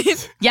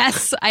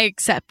 Yes, I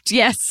accept.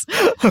 Yes.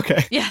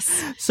 Okay.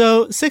 Yes.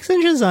 So 6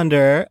 inches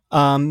under,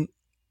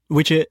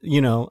 which I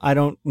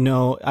don't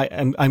know.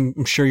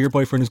 I'm sure your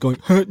boyfriend is going,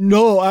 hey,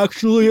 no,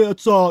 actually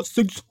it's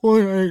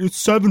 6.8,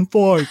 it's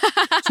 7.5,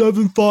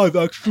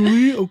 7.5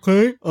 actually.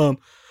 Okay.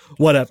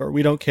 Whatever.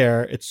 We don't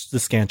care. It's the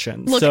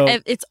scansion. Look, so,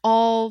 it's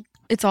all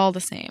the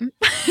same.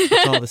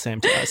 It's all the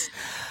same to us.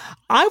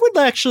 I would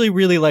actually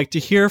really like to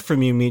hear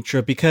from you,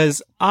 Mitra,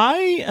 because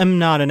I am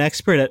not an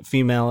expert at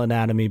female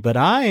anatomy, but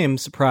I am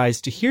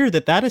surprised to hear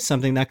that is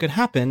something that could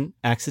happen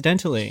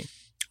accidentally.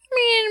 I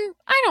mean,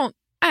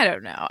 I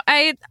don't know.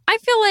 I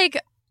feel like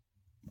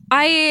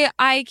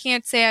I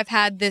can't say I've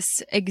had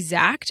this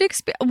exact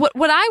experience.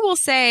 What I will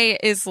say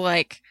is,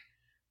 like,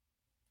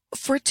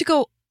 for it to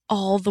go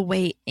all the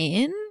way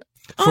in,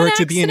 for it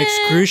to be an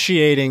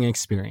excruciating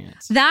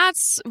experience.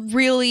 That's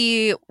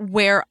really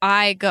where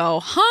I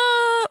go,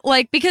 huh?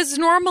 Like, because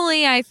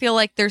normally I feel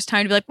like there's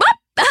time to be like, what?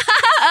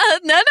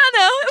 No.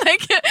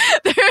 Like,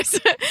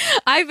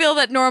 I feel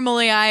that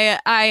normally I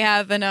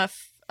have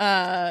enough,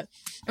 I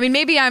mean,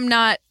 maybe I'm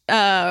not,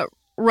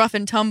 rough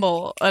and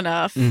tumble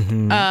enough.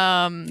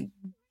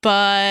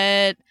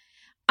 But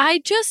I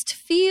just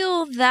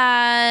feel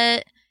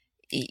that,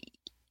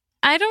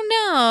 I don't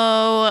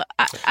know.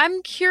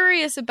 I'm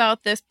curious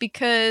about this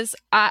because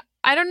I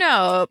don't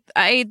know.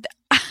 I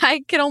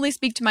can only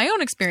speak to my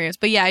own experience,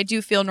 but yeah, I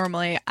do feel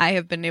normally I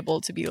have been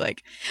able to be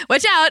like,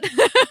 watch out.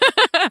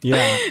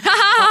 Yeah.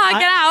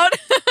 Get out.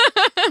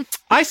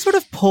 I sort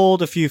of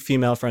polled a few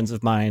female friends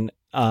of mine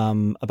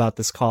about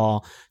this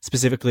call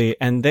specifically,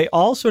 and they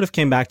all sort of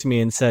came back to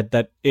me and said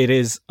that it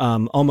is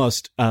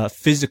almost a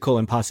physical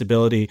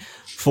impossibility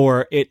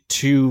for it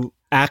to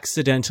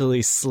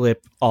accidentally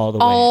slip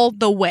all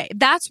the way.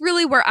 That's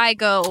really where I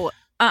go.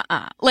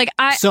 Like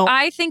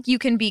I think you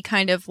can be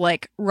kind of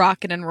like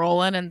rocking and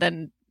rolling, and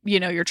then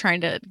you're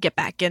trying to get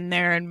back in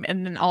there, and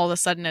then all of a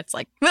sudden it's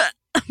like,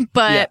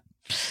 but.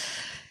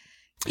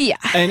 Yeah.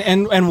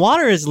 And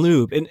water is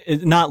lube,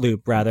 not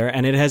lube rather,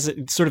 and it has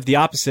sort of the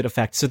opposite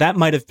effect. So that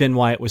might have been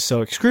why it was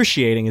so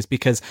excruciating, is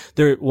because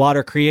the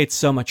water creates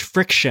so much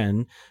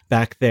friction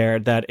back there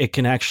that it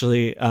can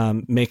actually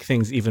make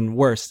things even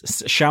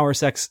worse. Shower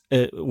sex,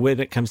 when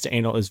it comes to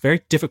anal, is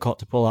very difficult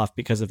to pull off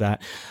because of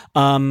that.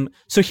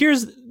 So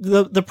here's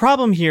the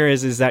problem here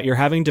is that you're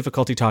having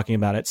difficulty talking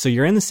about it. So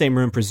you're in the same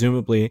room,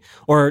 presumably,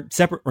 or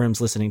separate rooms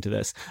listening to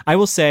this. I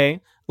will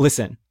say,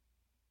 listen.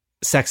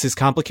 Sex is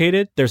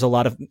complicated. There's a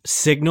lot of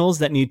signals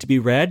that need to be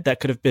read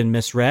that could have been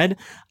misread.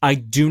 I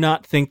do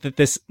not think that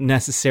this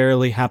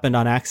necessarily happened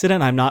on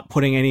accident. I'm not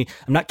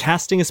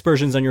casting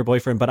aspersions on your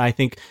boyfriend, but I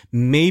think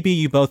maybe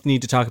you both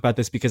need to talk about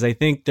this, because I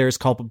think there's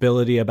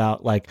culpability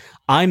about, like,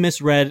 I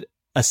misread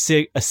a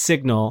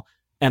signal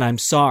and I'm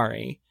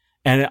sorry.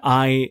 And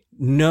I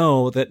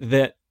know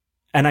that,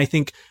 and I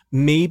think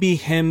maybe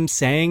him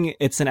saying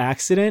it's an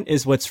accident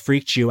is what's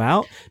freaked you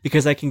out,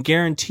 because I can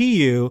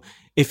guarantee you,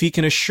 if he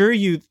can assure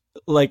you,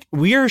 like,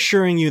 we are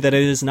assuring you that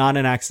it is not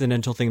an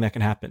accidental thing that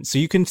can happen. So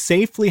you can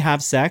safely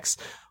have sex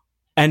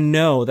and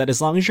know that as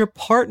long as your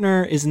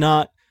partner is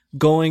not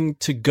going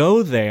to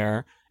go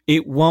there,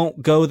 it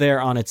won't go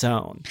there on its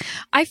own.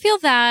 I feel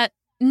that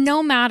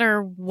no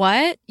matter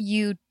what,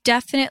 you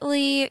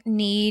definitely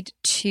need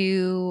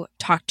to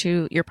talk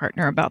to your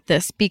partner about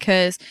this,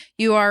 because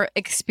you are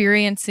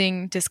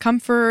experiencing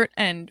discomfort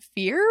and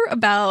fear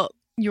about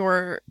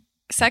your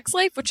sex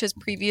life, which has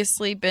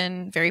previously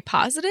been very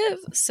positive.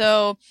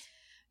 So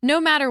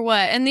no matter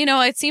what, and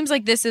it seems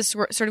like this is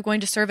sort of going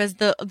to serve as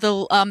the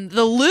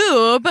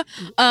lube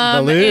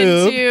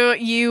into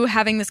you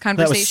having this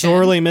conversation. That was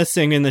sorely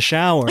missing in the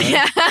shower.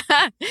 Yeah.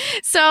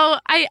 So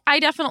I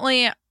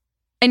definitely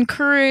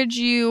encourage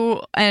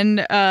you,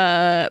 and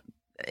I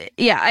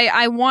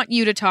want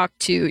you to talk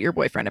to your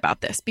boyfriend about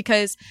this,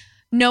 because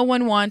no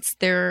one wants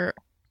their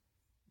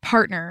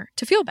partner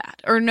to feel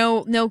bad, or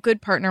no good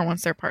partner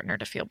wants their partner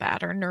to feel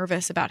bad or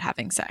nervous about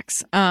having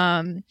sex.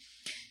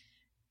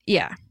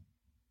 Yeah.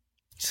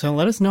 So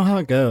let us know how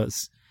it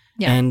goes.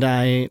 Yeah. And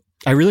I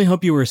really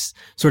hope you were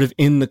sort of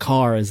in the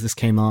car as this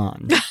came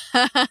on,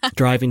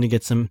 driving to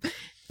get some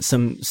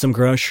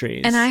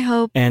groceries. And I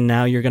hope. And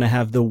now you're going to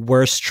have the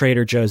worst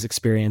Trader Joe's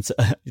experience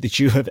that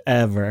you have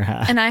ever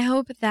had. And I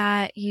hope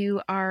that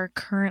you are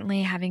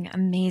currently having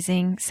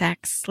amazing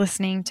sex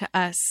listening to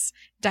us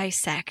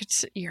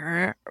dissect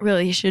your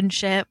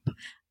relationship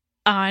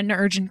on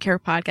Urgent Care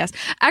Podcast.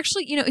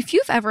 Actually, if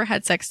you've ever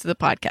had sex to the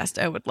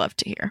podcast, I would love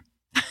to hear.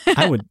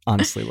 I would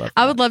honestly love that.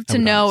 I would love to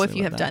know if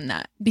you have done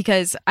that,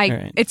 because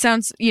it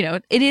sounds,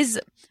 it is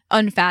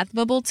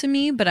unfathomable to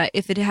me, but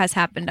if it has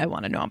happened, I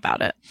want to know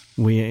about it.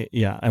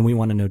 And we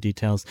want to know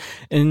details.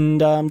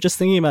 And just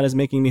thinking about it is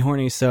making me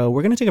horny. So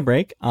we're going to take a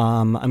break.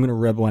 I'm going to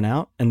rub one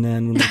out, and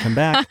then when we come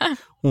back,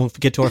 we'll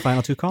get to our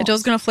final two calls.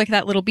 Joe's going to flick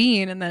that little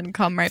bean and then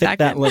come right back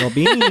that in. Little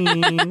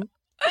bean.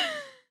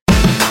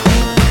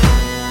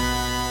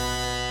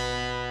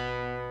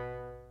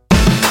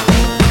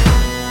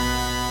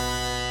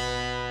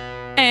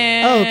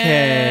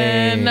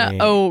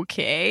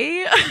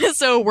 Okay.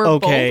 So we're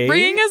both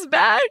bringing us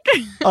back.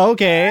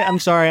 Okay. I'm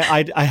sorry.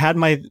 I had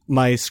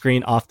my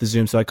screen off the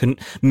Zoom, so I couldn't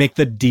make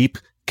the deep,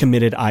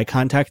 committed eye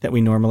contact that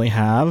we normally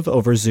have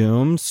over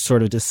Zoom,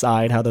 sort of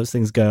decide how those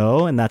things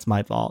go. And that's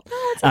my fault.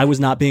 I was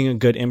not being a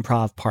good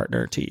improv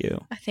partner to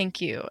you.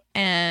 Thank you.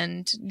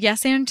 And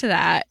yes, and to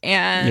that.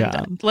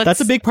 And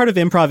that's a big part of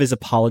improv, is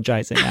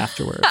apologizing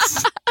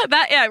afterwards.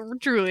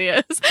 It truly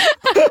is.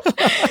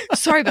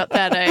 Sorry about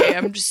that.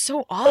 I'm just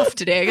so off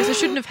today. I guess I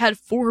shouldn't have had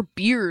 4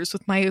 beers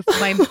with my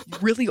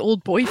really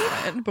old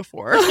boyfriend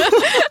before.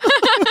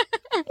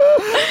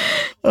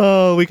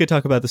 Oh, we could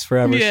talk about this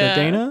forever. Yeah.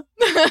 So Dana,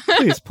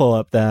 please pull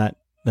up that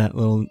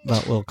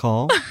little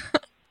call.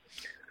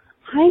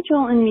 Hi,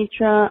 Joel and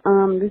Mitra.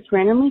 This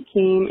randomly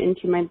came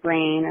into my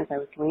brain as I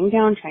was laying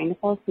down trying to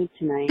fall asleep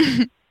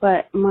tonight.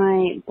 But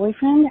my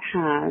boyfriend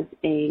has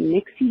a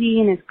mix CD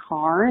in his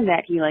car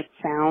that he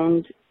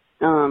found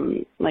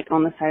on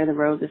the side of the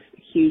road, this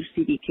huge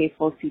CD case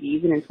full of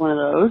CDs, and it's one of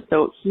those.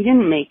 So he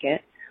didn't make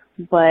it,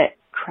 but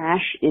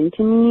Crash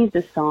Into Me,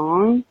 the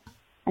song,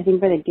 I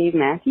think by the Dave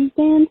Matthews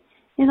Band,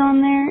 is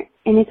on there,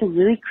 and it's a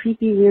really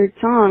creepy, weird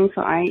song.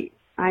 So I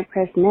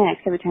press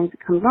next every time it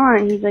comes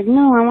on, and he's like,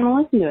 no, I want to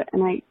listen to it.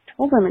 And I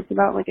told him it's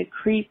about a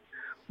creep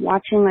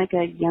watching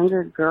a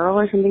younger girl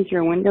or something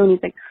through a window, and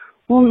he's like,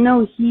 well,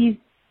 no, Dave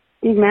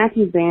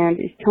Matthews Band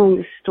is telling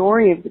the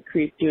story of the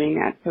creep doing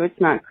that, so it's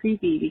not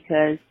creepy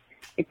because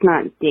it's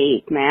not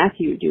Dave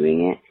Matthews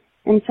doing it.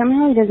 And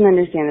somehow he doesn't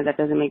understand that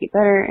doesn't make it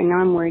better, and now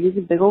I'm worried he's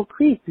a big old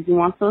creep because he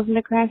wants to listen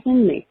to Crash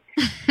Into Me.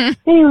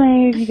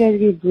 Anyway, if you guys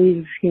could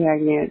please get back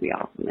to me, that'd be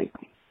awesome. Like,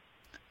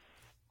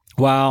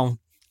 wow.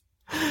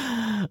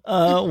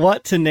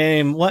 What to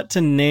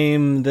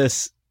name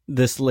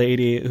this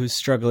lady who's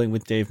struggling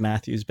with Dave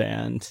Matthews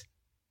Band?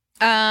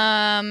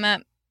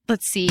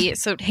 Let's see.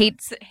 So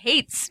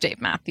hates Dave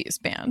Matthews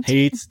Band.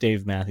 Hates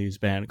Dave Matthews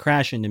Band.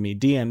 Crash Into Me.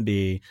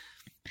 DMB.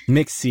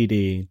 Mix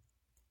CD.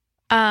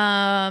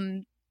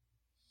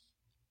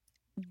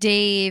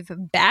 Dave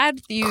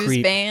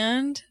Matthews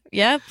Band.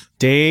 Yep.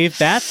 Dave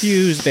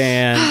Matthews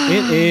Band.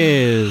 It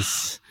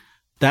is.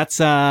 That's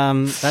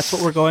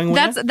what we're going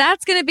with.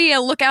 That's gonna be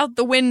a look out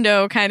the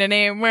window kind of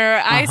name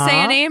where I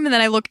say a name and then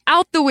I look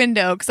out the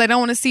window because I don't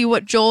want to see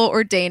what Joel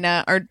or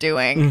Dana are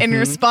doing in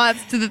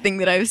response to the thing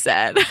that I've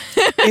said.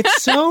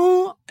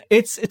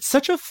 It's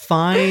such a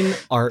fine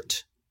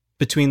art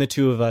between the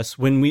two of us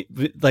when we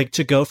like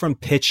to go from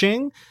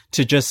pitching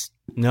to just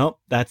nope,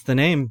 that's the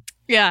name.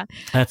 Yeah.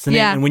 That's the name.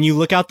 Yeah. And when you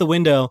look out the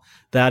window,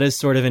 that is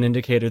sort of an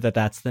indicator that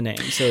that's the name.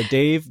 So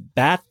Dave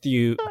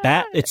Matthews,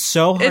 it's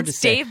so hard to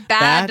say. It's Dave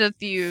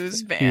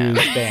Matthews Band.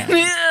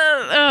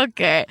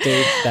 Okay.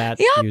 Dave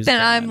Matthews Then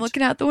Band. I'm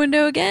looking out the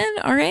window again.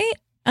 All right.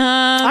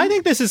 I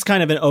think this is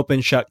kind of an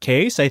open shut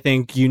case. I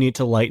think you need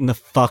to lighten the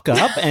fuck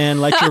up and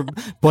let your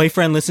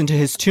boyfriend listen to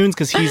his tunes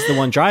because he's the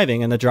one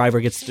driving and the driver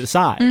gets to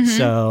decide.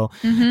 So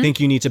I think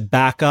you need to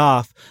back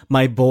off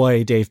my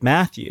boy Dave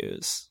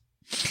Matthews.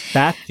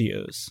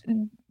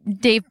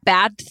 Dave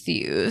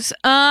Matthews.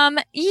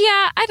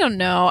 Yeah, I don't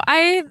know.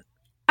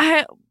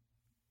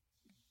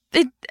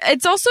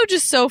 It's also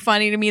just so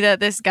funny to me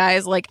that this guy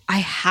is like, I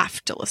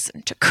have to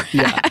listen to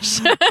Crash.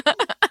 Yeah.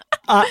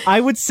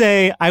 I would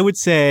say,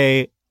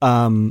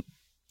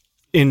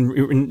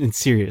 in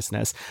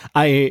seriousness,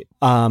 I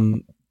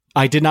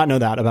did not know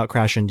that about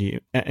Crash Into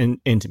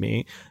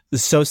Me.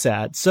 It's so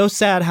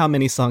sad how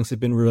many songs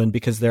have been ruined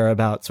because they're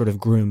about sort of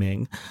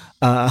grooming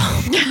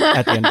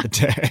at the end of the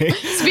day.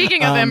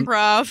 Speaking of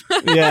improv.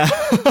 Yeah.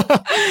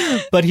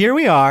 But here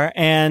we are.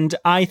 And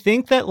I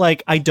think that,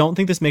 like, I don't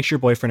think this makes your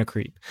boyfriend a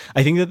creep.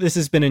 I think that this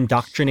has been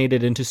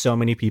indoctrinated into so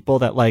many people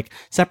that, like,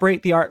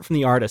 separate the art from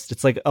the artist.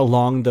 It's like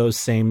along those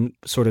same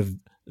sort of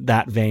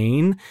that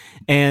vein.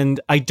 And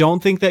I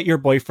don't think that your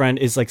boyfriend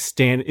is like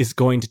is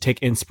going to take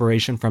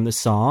inspiration from the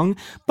song,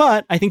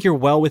 but I think you're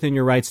well within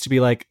your rights to be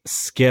like,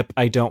 skip,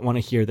 I don't want to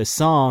hear this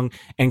song,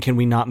 and can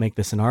we not make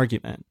this an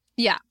argument?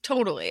 Yeah,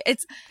 totally.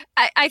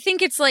 I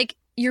think it's like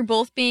you're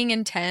both being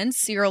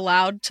intense. You're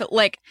allowed to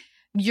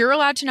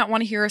not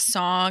want to hear a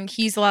song.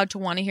 He's allowed to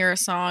want to hear a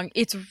song.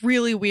 It's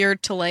really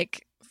weird to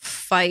like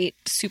fight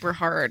super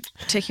hard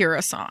to hear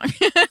a song.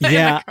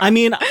 Yeah, I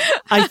mean,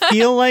 I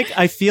feel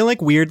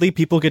like weirdly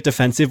people get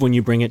defensive when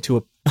you bring it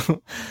to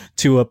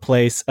a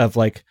place of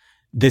like,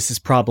 this is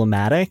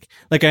problematic.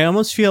 Like, I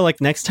almost feel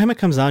like next time it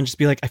comes on, just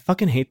be like, I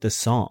fucking hate this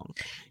song.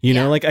 You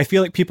know, like, I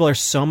feel like people are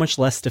so much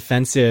less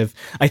defensive.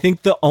 I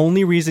think the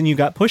only reason you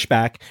got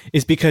pushback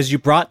is because you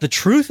brought the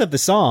truth of the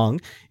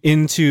song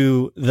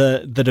into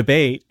the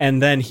debate,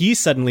 and then he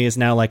suddenly is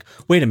now like,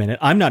 wait a minute,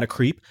 I'm not a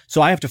creep,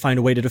 so I have to find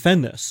a way to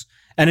defend this.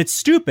 And it's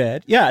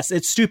stupid. Yes,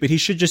 it's stupid. He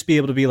should just be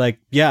able to be like,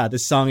 yeah,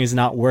 this song is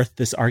not worth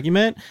this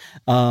argument.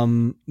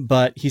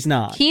 But he's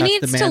not. He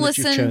needs to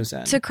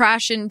listen to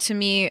Crash Into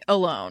Me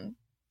alone.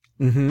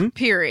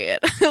 Period.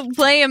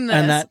 Play him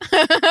this.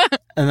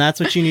 And that's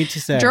what you need to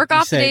say. Jerk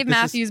off to Dave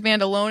Matthews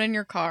Band alone in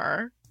your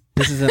car.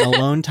 This is an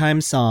alone time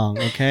song,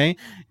 okay?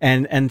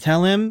 And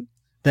tell him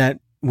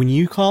that when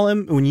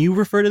you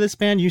refer to this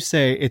band, you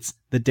say it's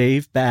the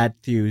Dave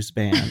Matthews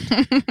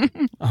Band.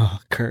 Oh,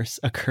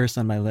 a curse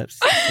on my lips.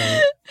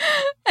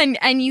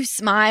 And you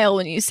smile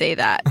when you say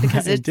that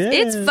because it's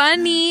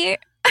funny.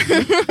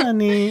 It's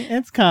funny.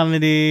 It's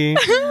comedy.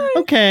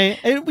 Okay.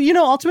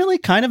 Ultimately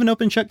kind of an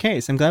open shut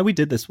case. I'm glad we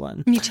did this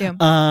one. Me too.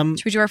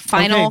 Should we do our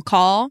final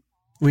call?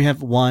 We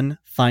have one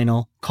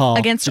final call.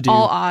 Against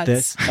all odds.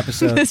 This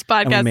episode. This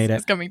podcast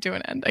is coming to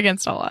an end.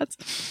 Against all odds.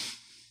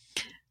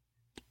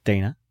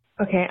 Dana?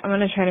 Okay, I'm going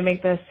to try to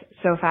make this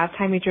so fast.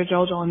 Hi, Mitra,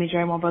 Joel, and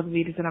Mitra. I want both of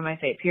you to sit on my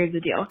face. Here's the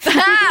deal.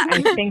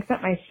 I think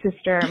that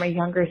my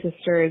younger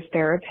sister's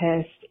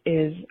therapist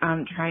is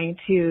trying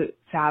to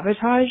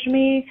sabotage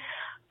me.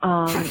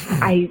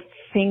 I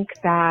think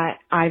that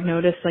I've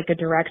noticed like a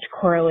direct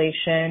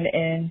correlation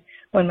in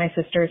when my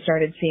sister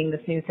started seeing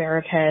this new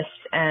therapist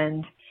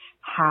and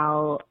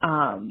how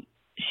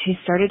she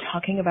started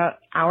talking about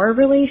our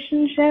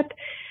relationship.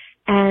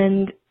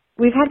 And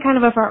we've had kind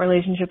of a fraught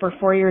relationship. We're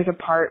 4 years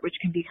apart, which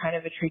can be kind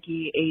of a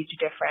tricky age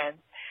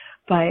difference.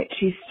 But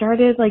she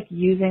started like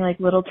using like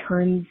little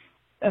turns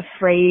of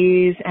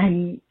phrase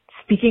and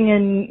speaking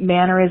in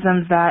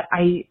mannerisms that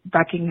I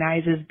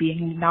recognize as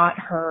being not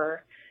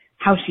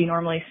how she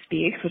normally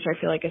speaks, which I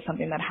feel like is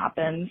something that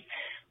happens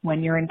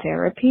when you're in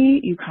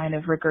therapy. You kind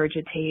of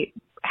regurgitate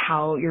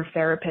how your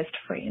therapist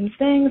frames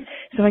things.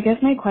 So I guess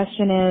my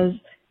question is,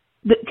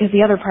 because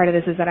the other part of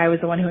this is that I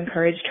was the one who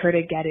encouraged her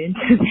to get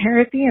into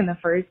therapy in the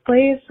first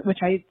place, which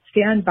I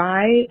stand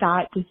by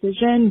that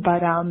decision.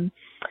 But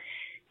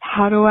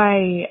how do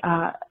I,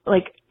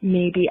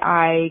 maybe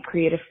I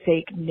create a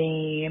fake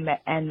name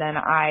and then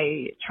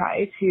I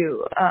try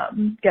to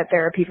get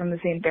therapy from the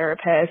same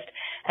therapist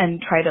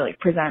and try to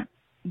present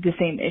the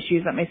same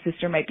issues that my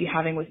sister might be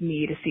having with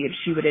me to see if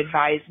she would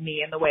advise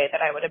me in the way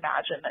that I would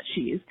imagine that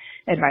she's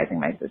advising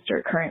my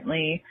sister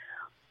currently.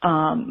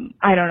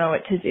 I don't know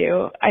what to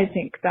do. I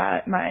think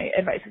that my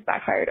advice has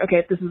backfired.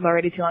 Okay, this is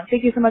already too long.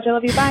 Thank you so much. I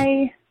love you.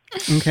 Bye.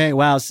 Okay,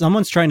 wow.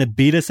 Someone's trying to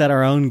beat us at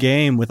our own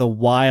game with a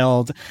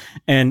wild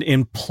and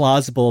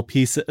implausible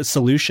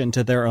solution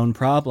to their own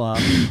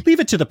problem. Leave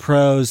it to the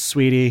pros,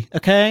 sweetie,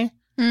 okay?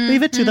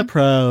 Leave it to the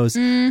pros.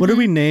 Mm-hmm. What are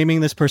we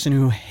naming this person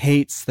who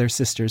hates their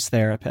sister's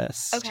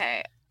therapist?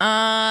 Okay.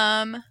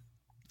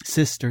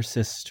 Sister.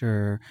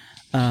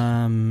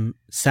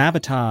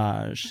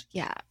 Sabotage.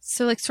 Yeah.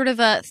 So sort of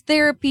a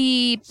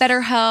therapy,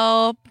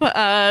 BetterHelp,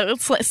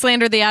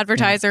 slander the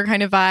advertiser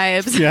kind of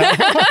vibes. Yeah.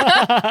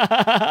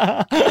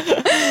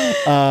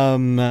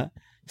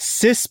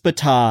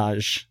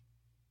 Sisbatage.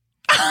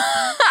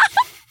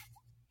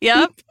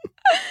 Yep.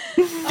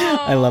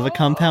 I love a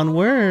compound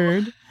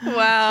word.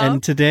 Wow.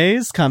 And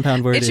today's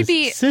compound word is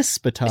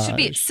sisbatage. It should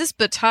be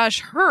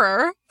sisbatage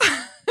her.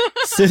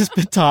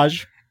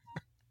 Sisbatage.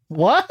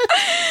 What?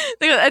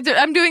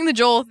 I'm doing the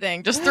Joel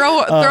thing. Just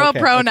throw a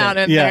pronoun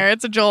in there.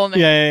 It's a Joel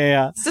name.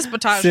 Yeah.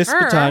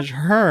 Sisbatage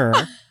her.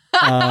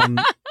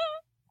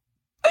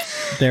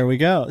 There we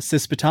go.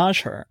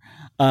 Sisbatage her.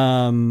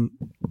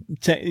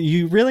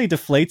 You really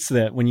deflates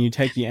it when you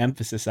take the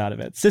emphasis out of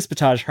it.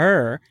 Sisbatage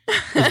her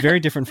is very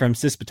different from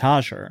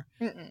sisbatage her.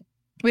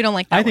 We don't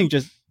like that. I think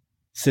just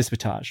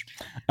sisbatage.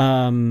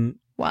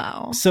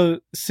 Wow. So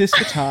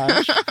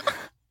sisbatage.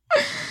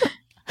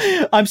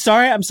 I'm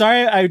sorry.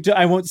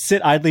 I won't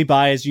sit idly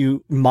by as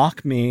you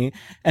mock me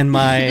and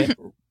my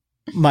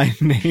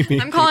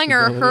naming. I'm calling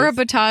her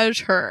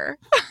herbatage her.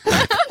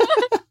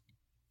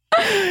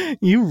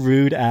 You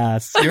rude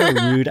ass. You're a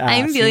rude ass.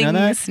 I'm feeling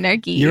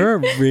snarky. You're a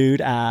rude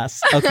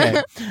ass.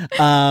 Okay.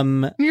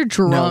 You're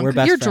drunk. No, we're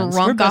best You're friends.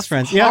 drunk we're best off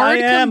friends. hard I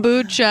am.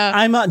 kombucha.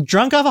 I'm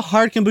drunk off a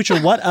hard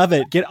kombucha. What of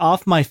it? Get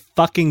off my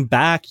fucking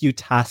back, you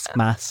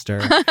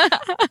taskmaster.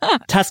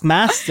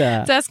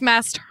 Taskmaster.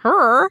 Taskmaster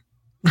her.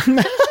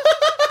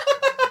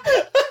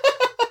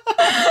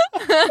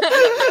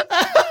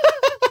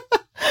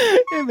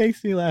 It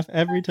makes me laugh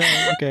every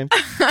time. Okay.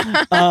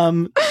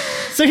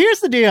 So here's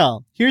the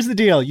deal.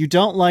 You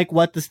don't like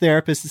what this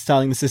therapist is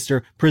telling the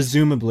sister,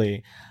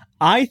 presumably.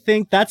 I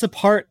think that's a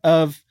part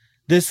of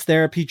this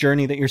therapy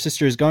journey that your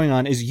sister is going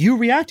on, is you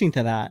reacting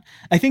to that.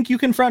 I think you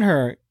confront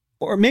her,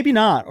 or maybe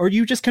not, or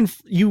you just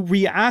you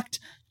react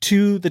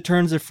to the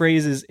turns of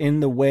phrases in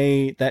the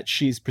way that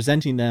she's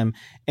presenting them,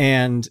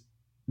 and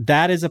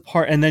that is a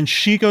part. And then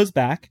she goes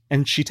back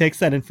and she takes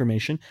that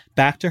information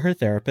back to her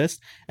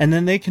therapist, and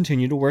then they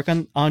continue to work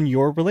on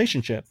your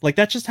relationship.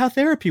 That's just how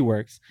therapy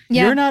works.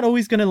 Yeah. You're not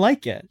always going to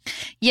like it.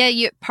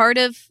 Yeah. Part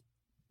of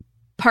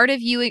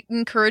you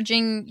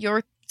encouraging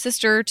your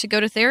sister to go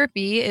to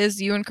therapy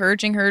is you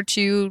encouraging her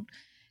to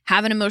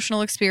have an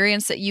emotional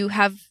experience that you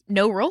have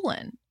no role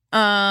in.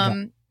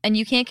 And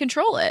you can't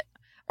control it.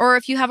 Or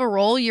if you have a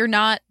role, you're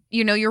not,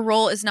 your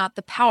role is not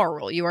the power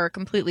role. You are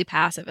completely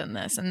passive in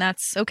this, and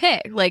that's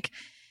okay.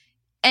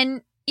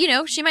 And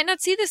she might not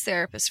see this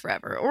therapist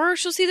forever, or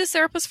she'll see this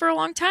therapist for a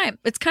long time.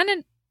 It's kind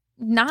of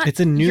not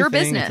it's a new your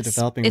thing. business. It's a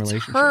developing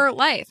relationship. It's her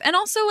life. And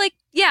also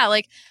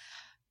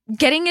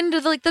getting into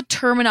the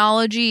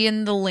terminology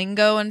and the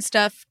lingo and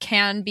stuff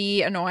can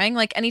be annoying.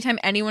 Anytime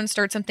anyone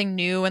starts something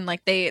new and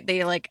they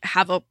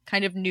have a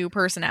kind of new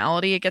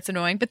personality, it gets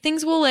annoying. But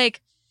things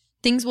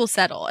will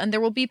settle, and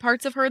there will be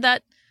parts of her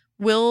that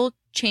will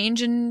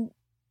change and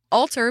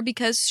alter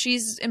because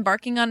she's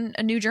embarking on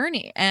a new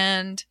journey,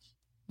 and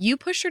you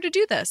pushed her to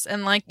do this,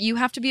 and you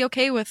have to be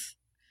okay with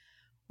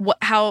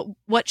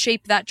what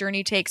shape that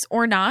journey takes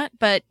or not,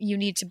 but you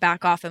need to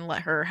back off and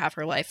let her have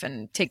her life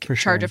and take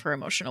charge of her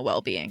emotional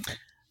well-being.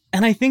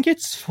 And I think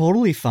it's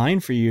totally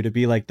fine for you to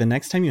be the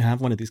next time you have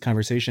one of these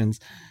conversations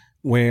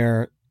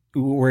where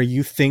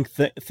you think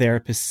the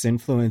therapist's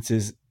influence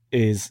is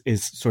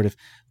sort of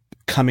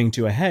coming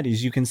to a head,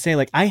 is you can say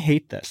I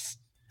hate this.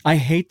 I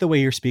hate the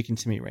way you're speaking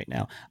to me right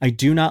now. I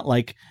do not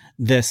like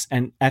this,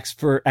 and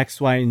for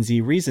X, Y, and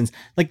Z reasons.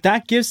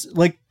 That gives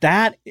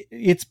that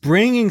it's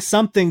bringing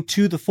something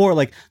to the fore.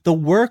 The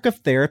work of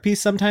therapy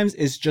sometimes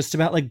is just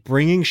about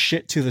bringing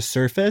shit to the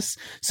surface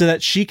so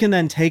that she can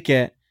then take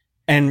it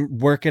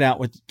and work it out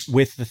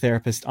with the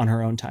therapist on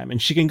her own time.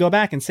 And she can go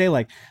back and say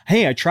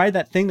hey, I tried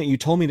that thing that you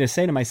told me to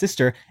say to my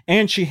sister,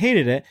 and she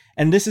hated it,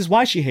 and this is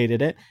why she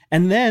hated it.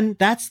 And then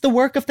that's the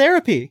work of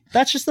therapy.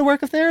 That's just the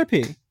work of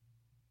therapy.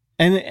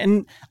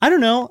 And I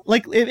don't know,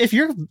 if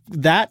you're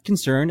that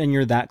concerned and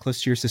you're that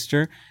close to your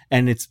sister,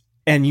 and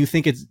you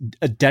think it's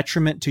a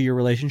detriment to your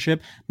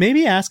relationship,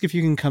 maybe ask if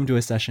you can come to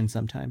a session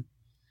sometime.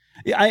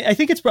 I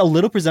think it's a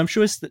little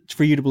presumptuous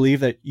for you to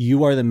believe that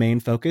you are the main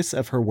focus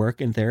of her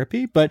work in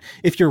therapy. But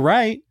if you're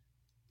right,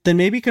 then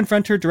maybe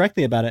confront her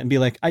directly about it and be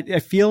I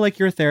feel like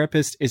your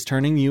therapist is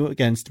turning you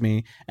against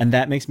me, and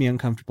that makes me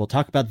uncomfortable.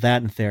 Talk about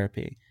that in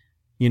therapy.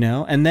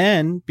 and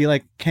then be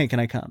like, hey, can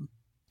I come?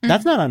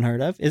 That's not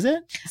unheard of, is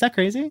it? Is that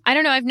crazy? I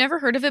don't know. I've never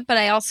heard of it, but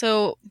I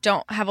also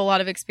don't have a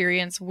lot of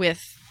experience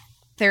with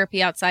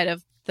therapy outside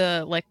of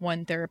the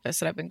one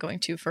therapist that I've been going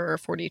to for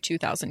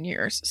 42,000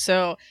 years.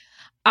 So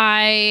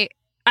I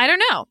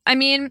don't know. I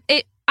mean,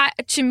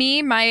 to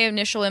me, my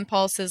initial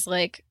impulse is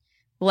let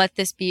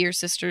this be your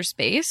sister's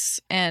space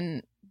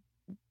and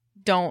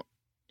don't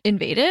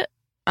invade it.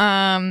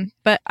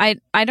 But I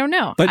don't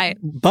know.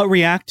 But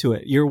react to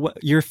it.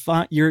 You're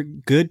fine. You're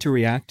good to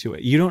react to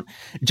it. You don't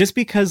just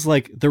because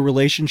the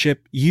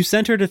relationship, you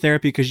sent her to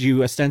therapy because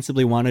you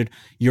ostensibly wanted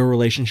your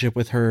relationship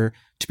with her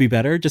to be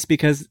better. Just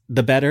because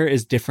the better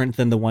is different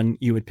than the one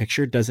you had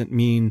pictured doesn't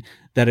mean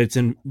that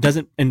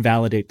doesn't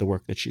invalidate the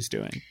work that she's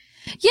doing.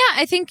 Yeah,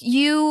 I think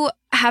you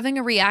having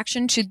a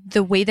reaction to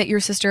the way that your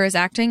sister is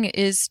acting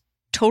is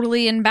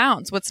totally in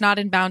bounds. What's not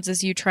in bounds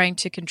is you trying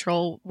to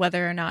control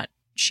whether or not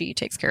she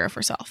takes care of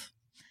herself,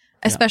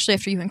 especially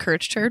after you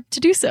encouraged her to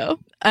do so.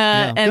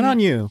 And good on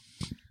you.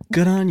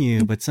 Good on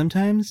you. But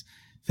sometimes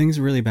things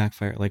really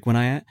backfire. Like when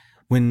I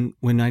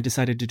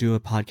decided to do a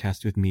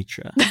podcast with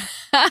Mitra,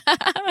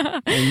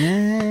 and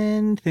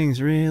then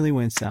things really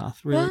went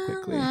south really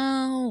quickly.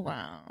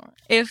 Wow.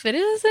 If it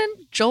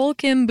isn't Joel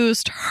Kim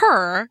Boost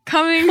her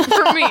coming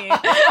for me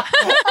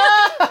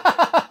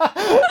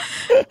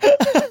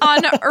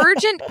on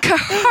Urgent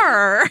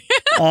Her,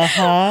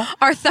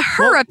 our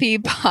therapy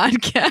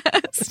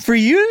podcast. For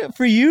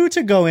you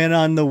to go in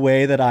on the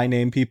way that I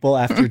name people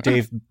after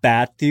Dave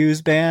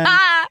Matthews Band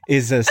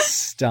is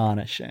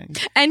astonishing.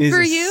 And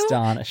for you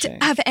to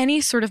have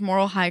any sort of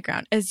moral high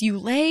ground as you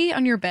lay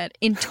on your bed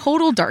in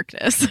total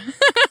darkness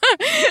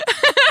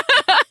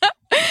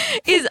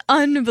is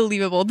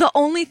unbelievable. The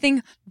only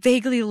thing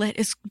vaguely lit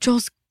is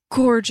Joel's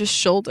gorgeous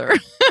shoulder.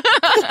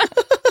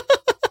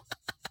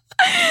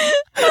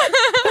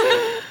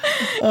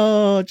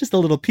 Oh, just a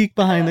little peek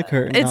behind the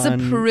curtain. It's a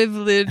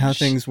privilege. How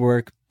things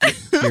work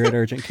here at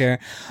Urgent Care.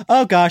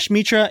 Oh gosh,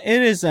 Mitra,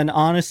 it is an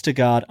honest to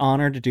God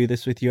honor to do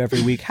this with you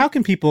every week. How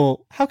can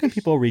people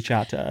reach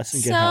out to us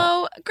and get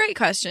help? Great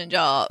question,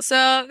 Joel.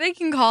 So they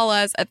can call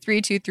us at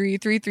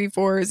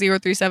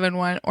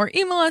 323-334-0371 or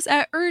email us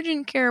at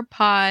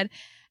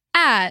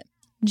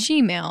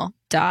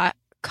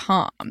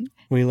urgentcarepod@gmail.com.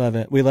 We love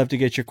it. We love to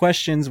get your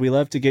questions. We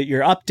love to get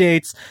your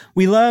updates.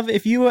 We love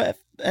if you have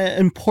an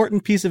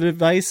important piece of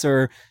advice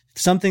or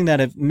something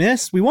that I've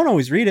missed. We won't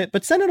always read it,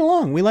 but send it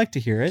along. We like to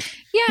hear it.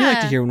 Yeah. We like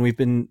to hear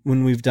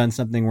when we've done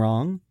something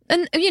wrong.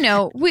 And we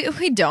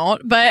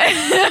don't, but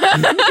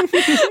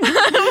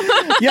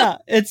yeah,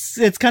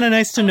 it's kind of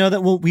nice to know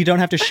that we don't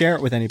have to share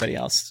it with anybody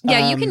else.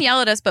 Yeah, you can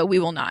yell at us, but we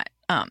will not.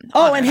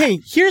 Hey,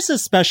 here's a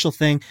special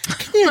thing.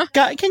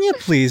 Can you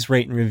please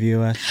rate and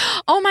review us?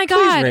 Oh my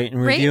God! Please rate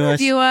and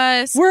review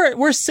us.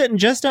 We're sitting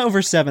just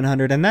over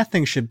 700, and that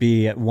thing should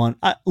be at one.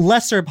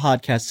 Lesser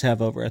podcasts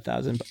have over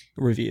 1,000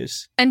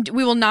 reviews, and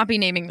we will not be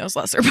naming those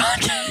lesser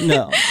podcasts.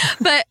 No,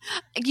 but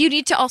you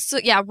need to also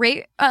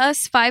rate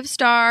us 5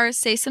 stars.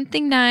 Say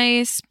something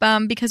nice,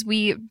 because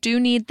we do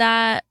need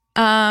that.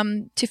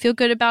 To feel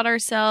good about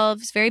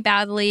ourselves very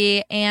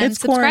badly, and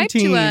it's subscribe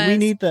quarantine. To us. We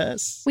need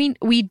this.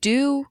 We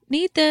do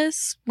need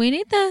this. We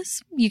need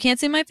this. You can't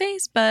see my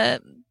face,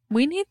 but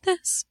we need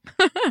this.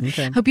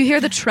 Okay. Hope you hear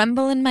the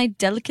tremble in my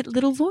delicate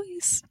little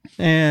voice.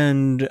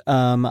 And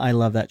I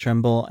love that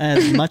tremble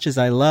as much as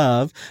I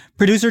love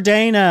producer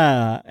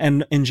Dana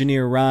and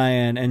engineer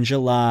Ryan and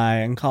July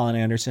and Colin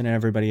Anderson and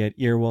everybody at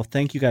Earwolf.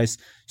 Thank you guys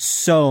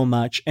so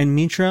much. And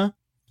Mitra,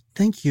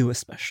 thank you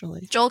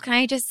especially. Joel, can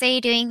I just say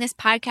doing this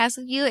podcast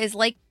with you is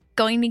like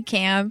going to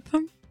camp.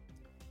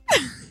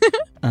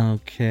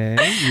 Okay.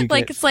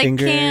 It's like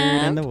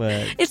camp. In the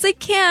woods. It's like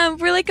camp.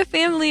 We're like a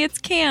family. It's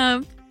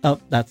camp. Oh,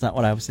 that's not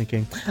what I was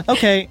thinking.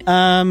 Okay.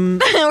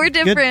 We're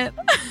different.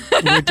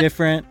 We're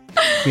different.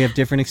 We have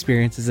different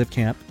experiences of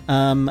camp.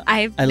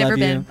 I've never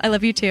been. I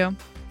love you too.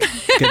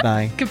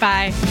 Goodbye.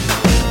 Goodbye.